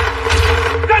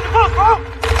 close, bro!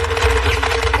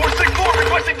 464,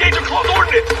 requesting danger close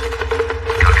ordnance!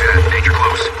 Copy that. Danger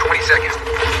close. 20 seconds.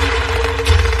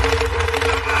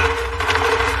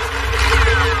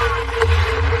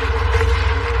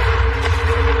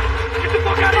 Get the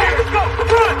fuck out of here! Let's go!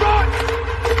 Run! Run!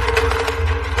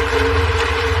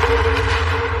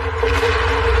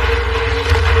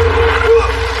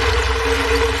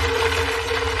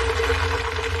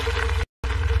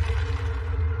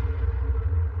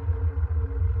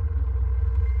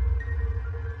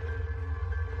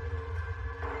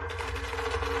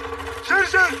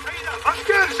 Citizen! I'm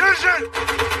scared, citizen!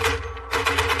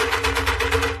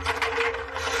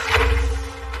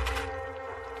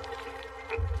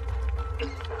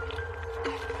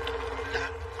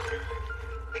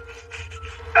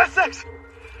 Essex!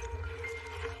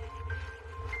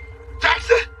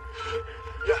 Jackson!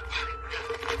 Yeah.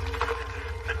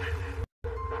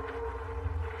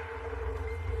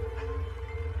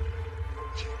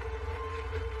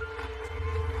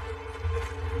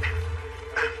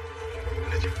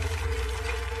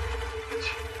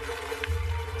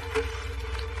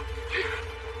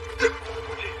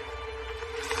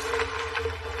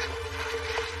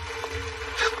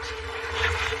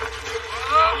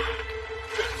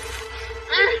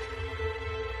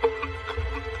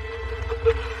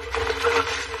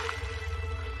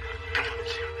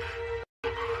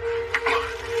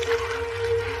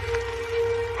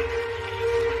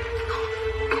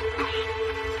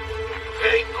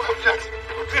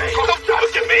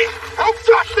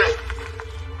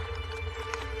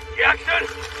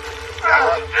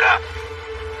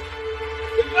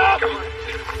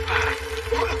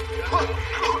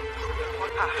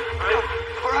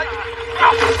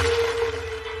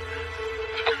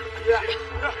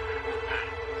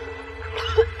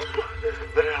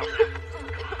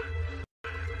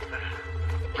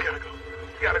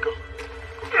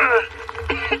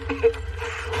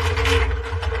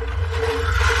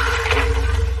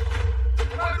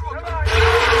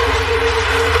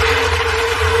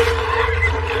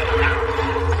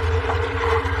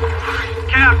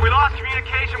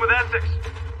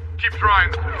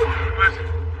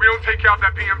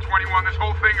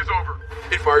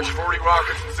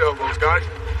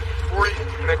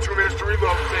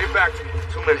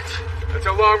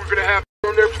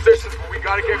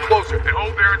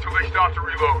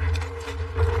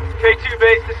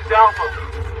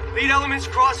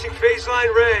 Crossing phase line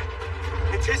red.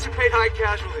 Anticipate high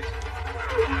casualties.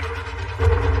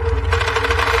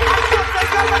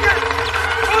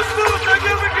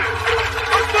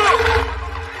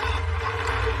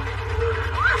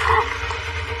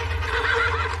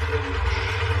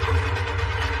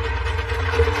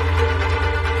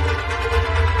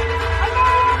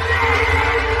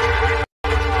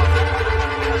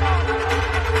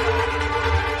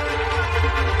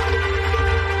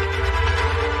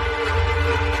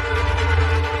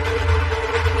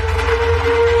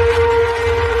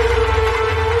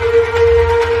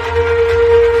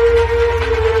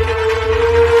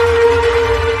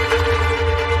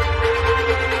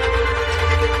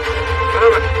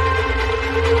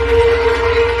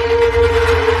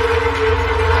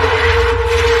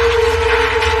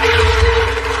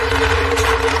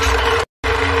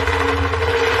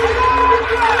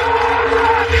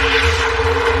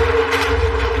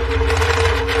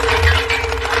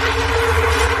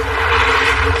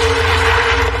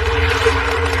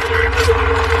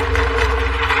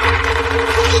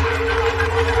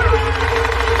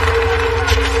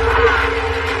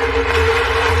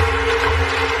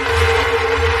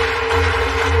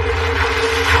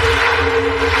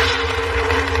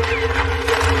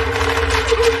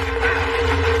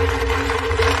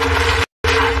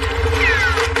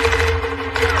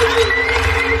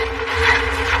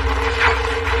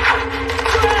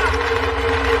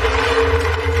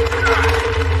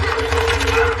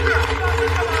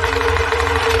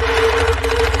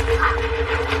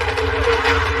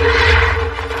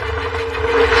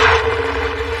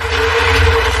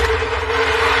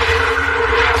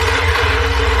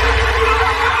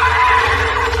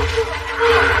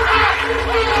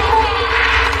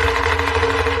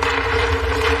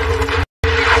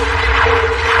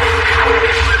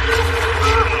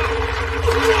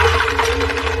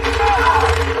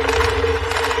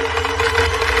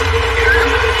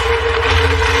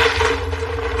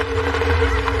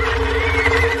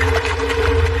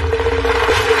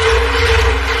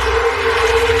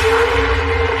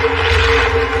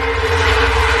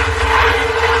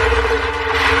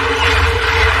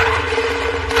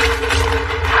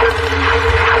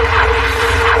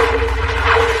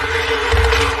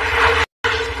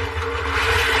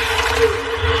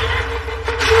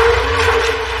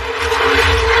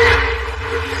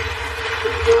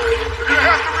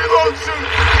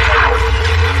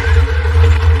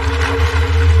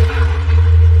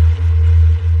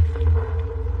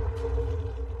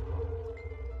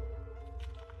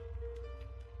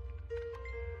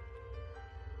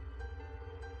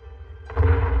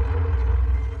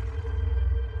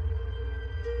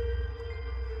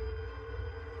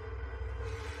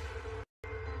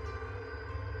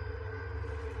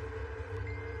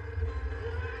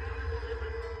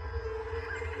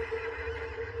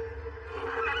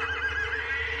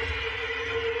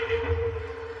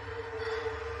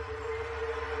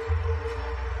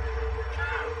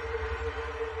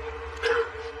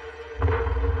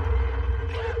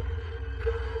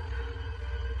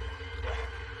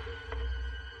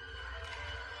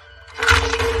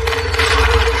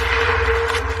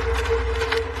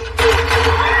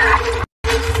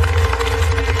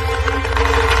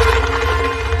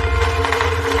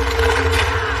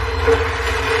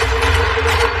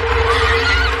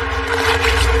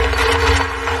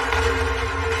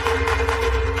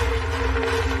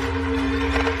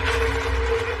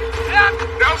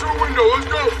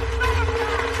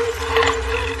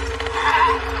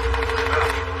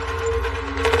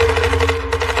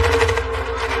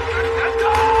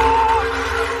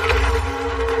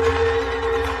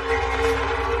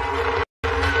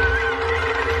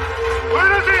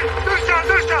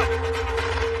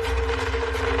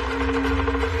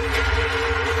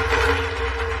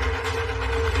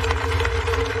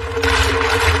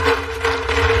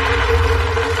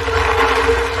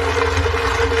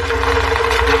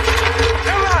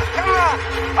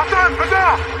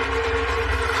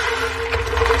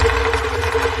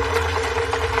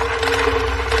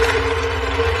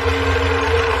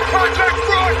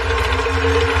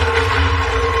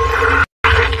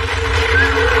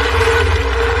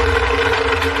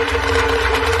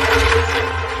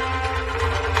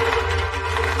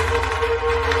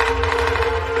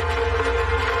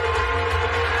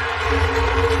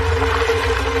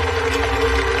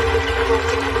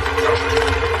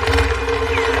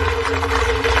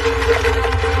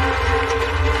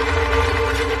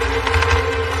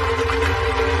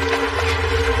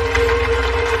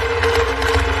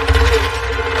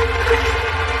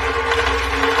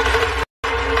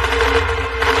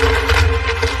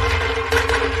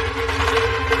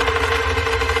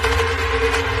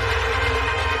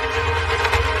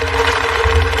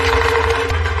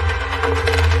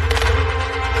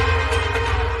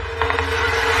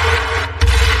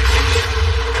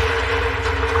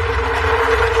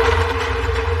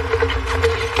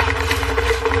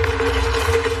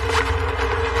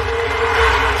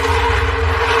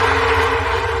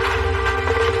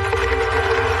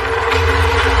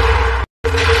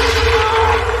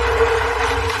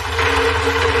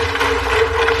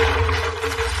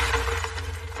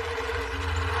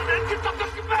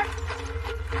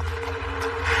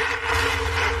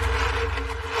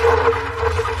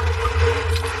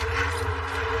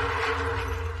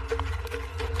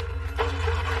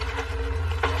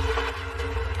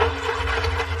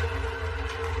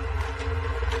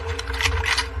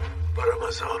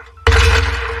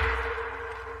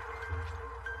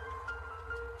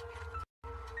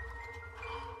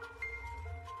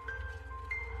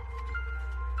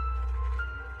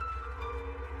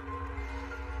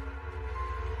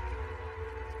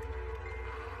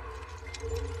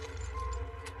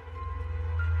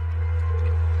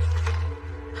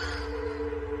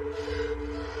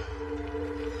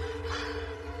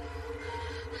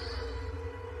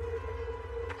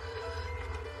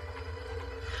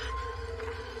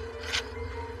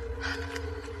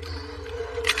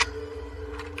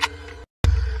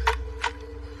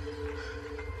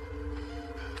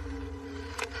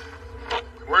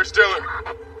 Stiller?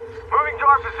 Moving to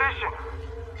our position.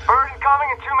 Bird incoming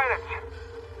in 2 minutes.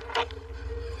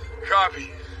 Copy.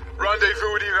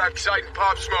 Rendezvous with evac site and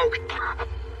pop smoke.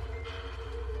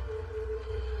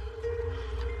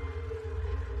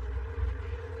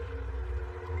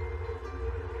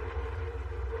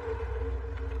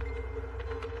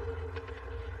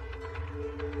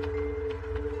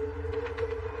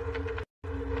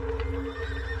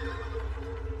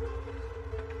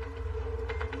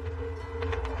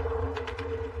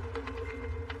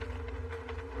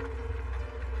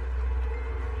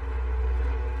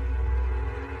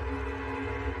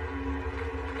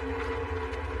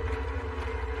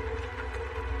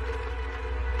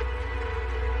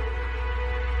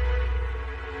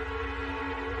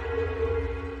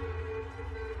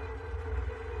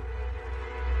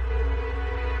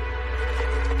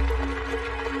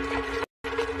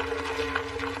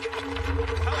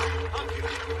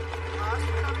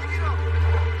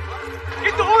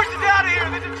 Get the horses out of here!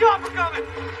 There's a chopper coming!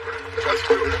 Let's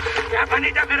do it. Cap, I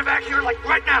need that medevac here, like,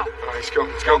 right now! All right, he's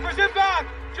coming, he's coming. Chopper's inbound!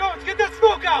 Jones, get that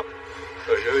smoke out!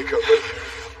 Oh, here they come, buddy.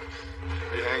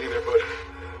 You hanging there, bud?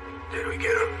 Did we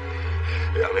get him?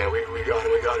 Yeah, man, we got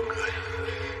him good.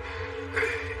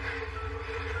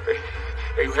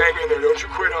 Hey, you hang in there, don't you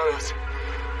quit on us.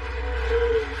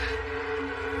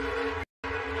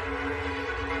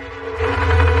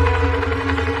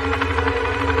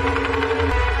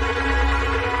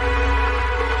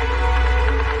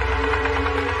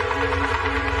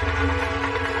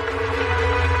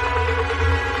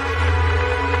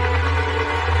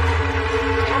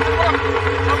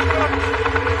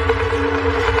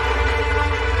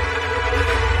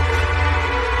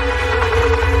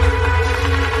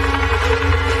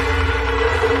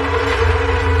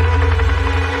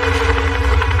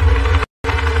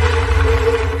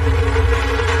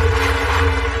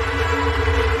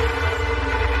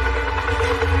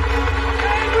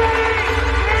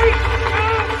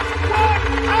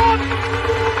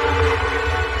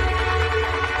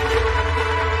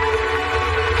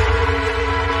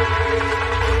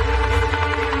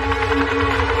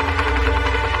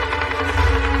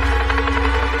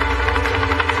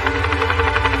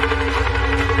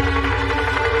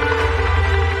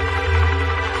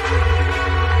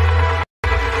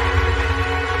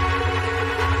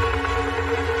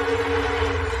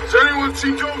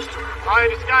 See Toaster. High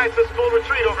in the sky says full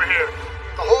retreat over here.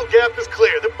 The whole gap is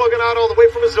clear. They're bugging out all the way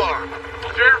from Azar.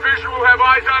 Does Air Visual have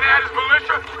eyes on Addis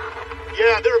militia?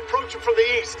 Yeah, they're approaching from the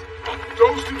east.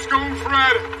 Dostum's going for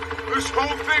Adam. This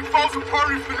whole thing falls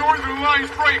apart if the Northern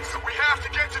Alliance breaks. We have to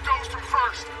get to Dostum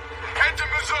first. Head to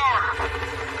Mazar.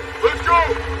 Let's go!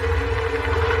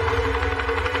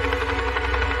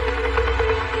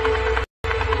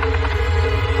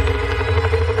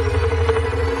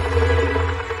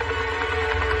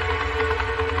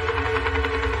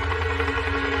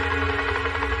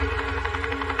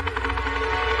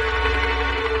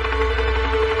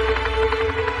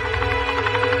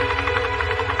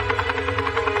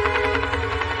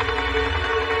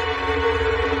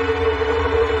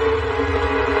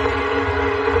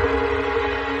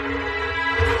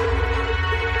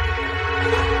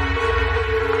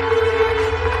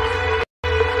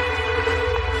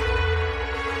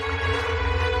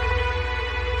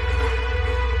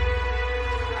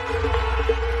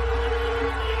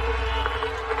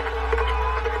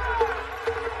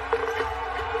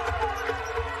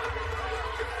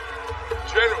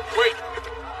 General, wait.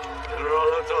 General,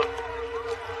 that's on.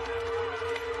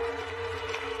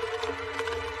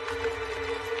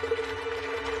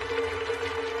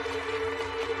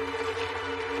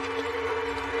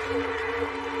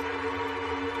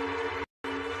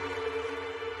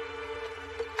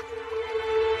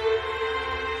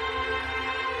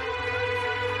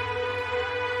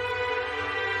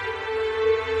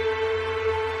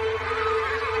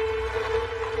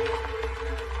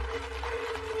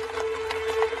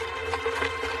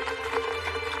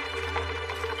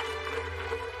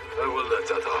 I will let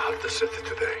Zata have the city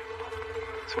today.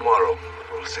 Tomorrow,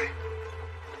 we'll see.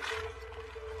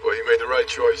 Well, you made the right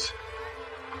choice.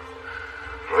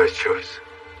 Right choice.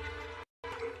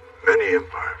 Many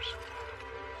empires.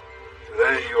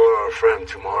 Today you're our friend,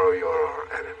 tomorrow you're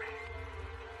our enemy.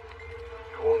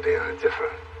 It won't be any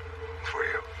different for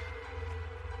you.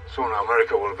 Soon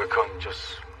America will become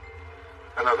just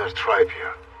another tribe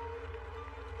here.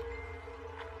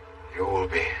 You will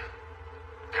be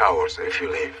cowards if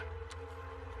you leave.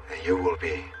 And you will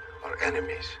be our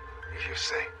enemies if you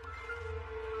stay.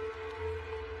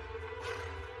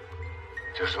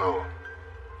 Just know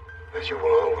that you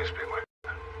will always be my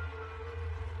friend.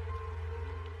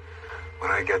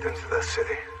 When I get into that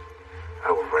city,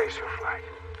 I will raise your flag.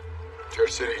 It's your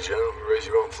city, General. You raise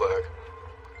your own flag.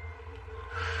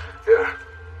 Yeah.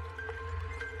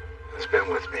 It's been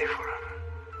with me forever.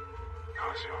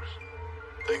 Now it's yours.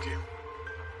 Thank you.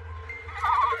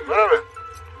 Whatever.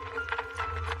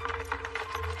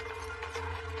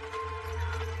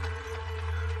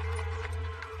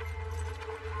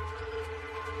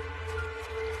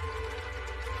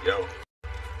 Yo.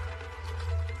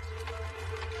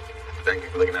 Thank you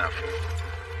for looking out for me.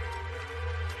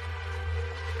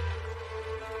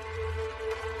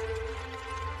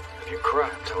 If you cry,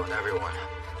 I'm telling everyone.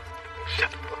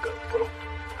 Shut the fuck up, bro.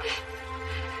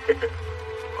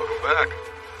 Welcome back.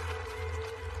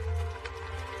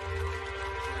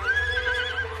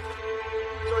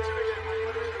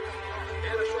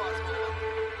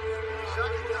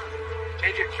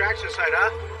 Changing tracks inside,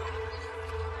 huh?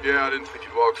 Yeah, I didn't think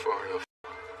you'd walk far enough.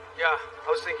 Yeah, I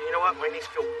was thinking, you know what? My knees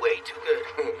feel way too good.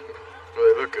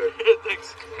 Well, they look good.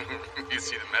 Thanks. You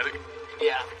see the medic?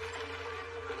 Yeah.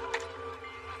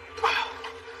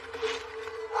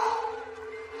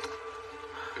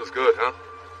 Feels good, huh?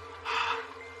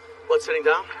 Blood sitting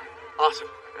down? Awesome.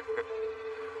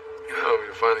 You know, we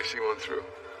can finally see one through.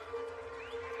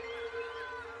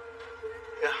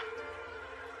 Yeah.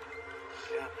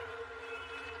 Yeah.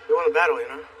 We won the battle, you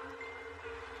know?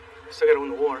 Still gotta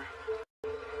win the war.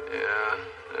 Yeah,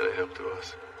 that ain't up to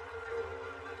us.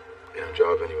 Damn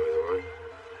job anyway, though, right?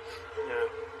 Yeah.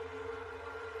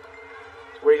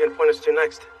 So where are you gonna point us to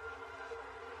next?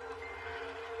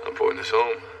 I'm pointing us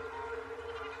home.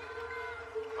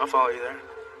 I'll follow you there.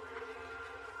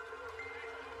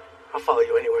 I'll follow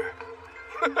you anywhere.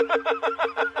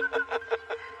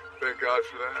 Thank God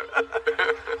for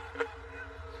that.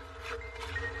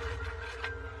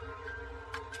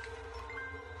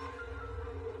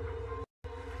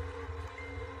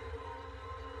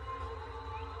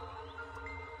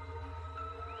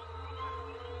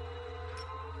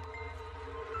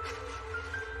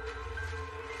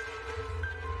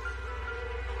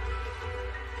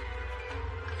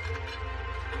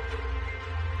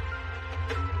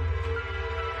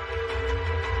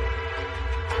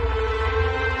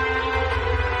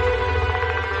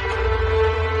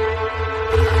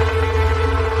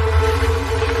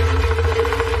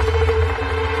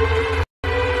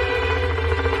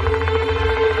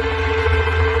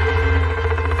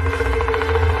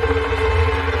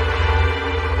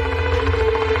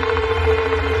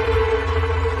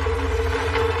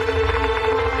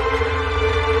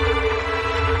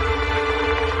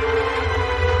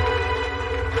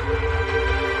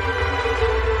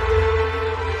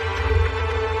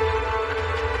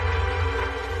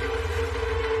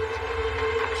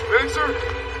 Spencer?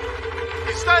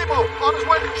 He's stable. On his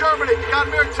way to Germany. Got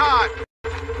mere time.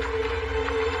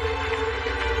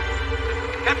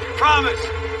 Kept your promise.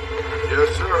 Yes,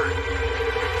 sir.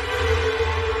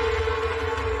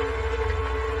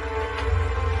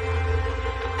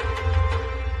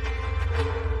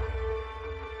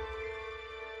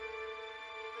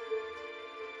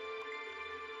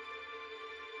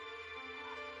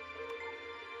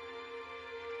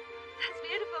 That's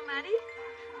beautiful, Maddie.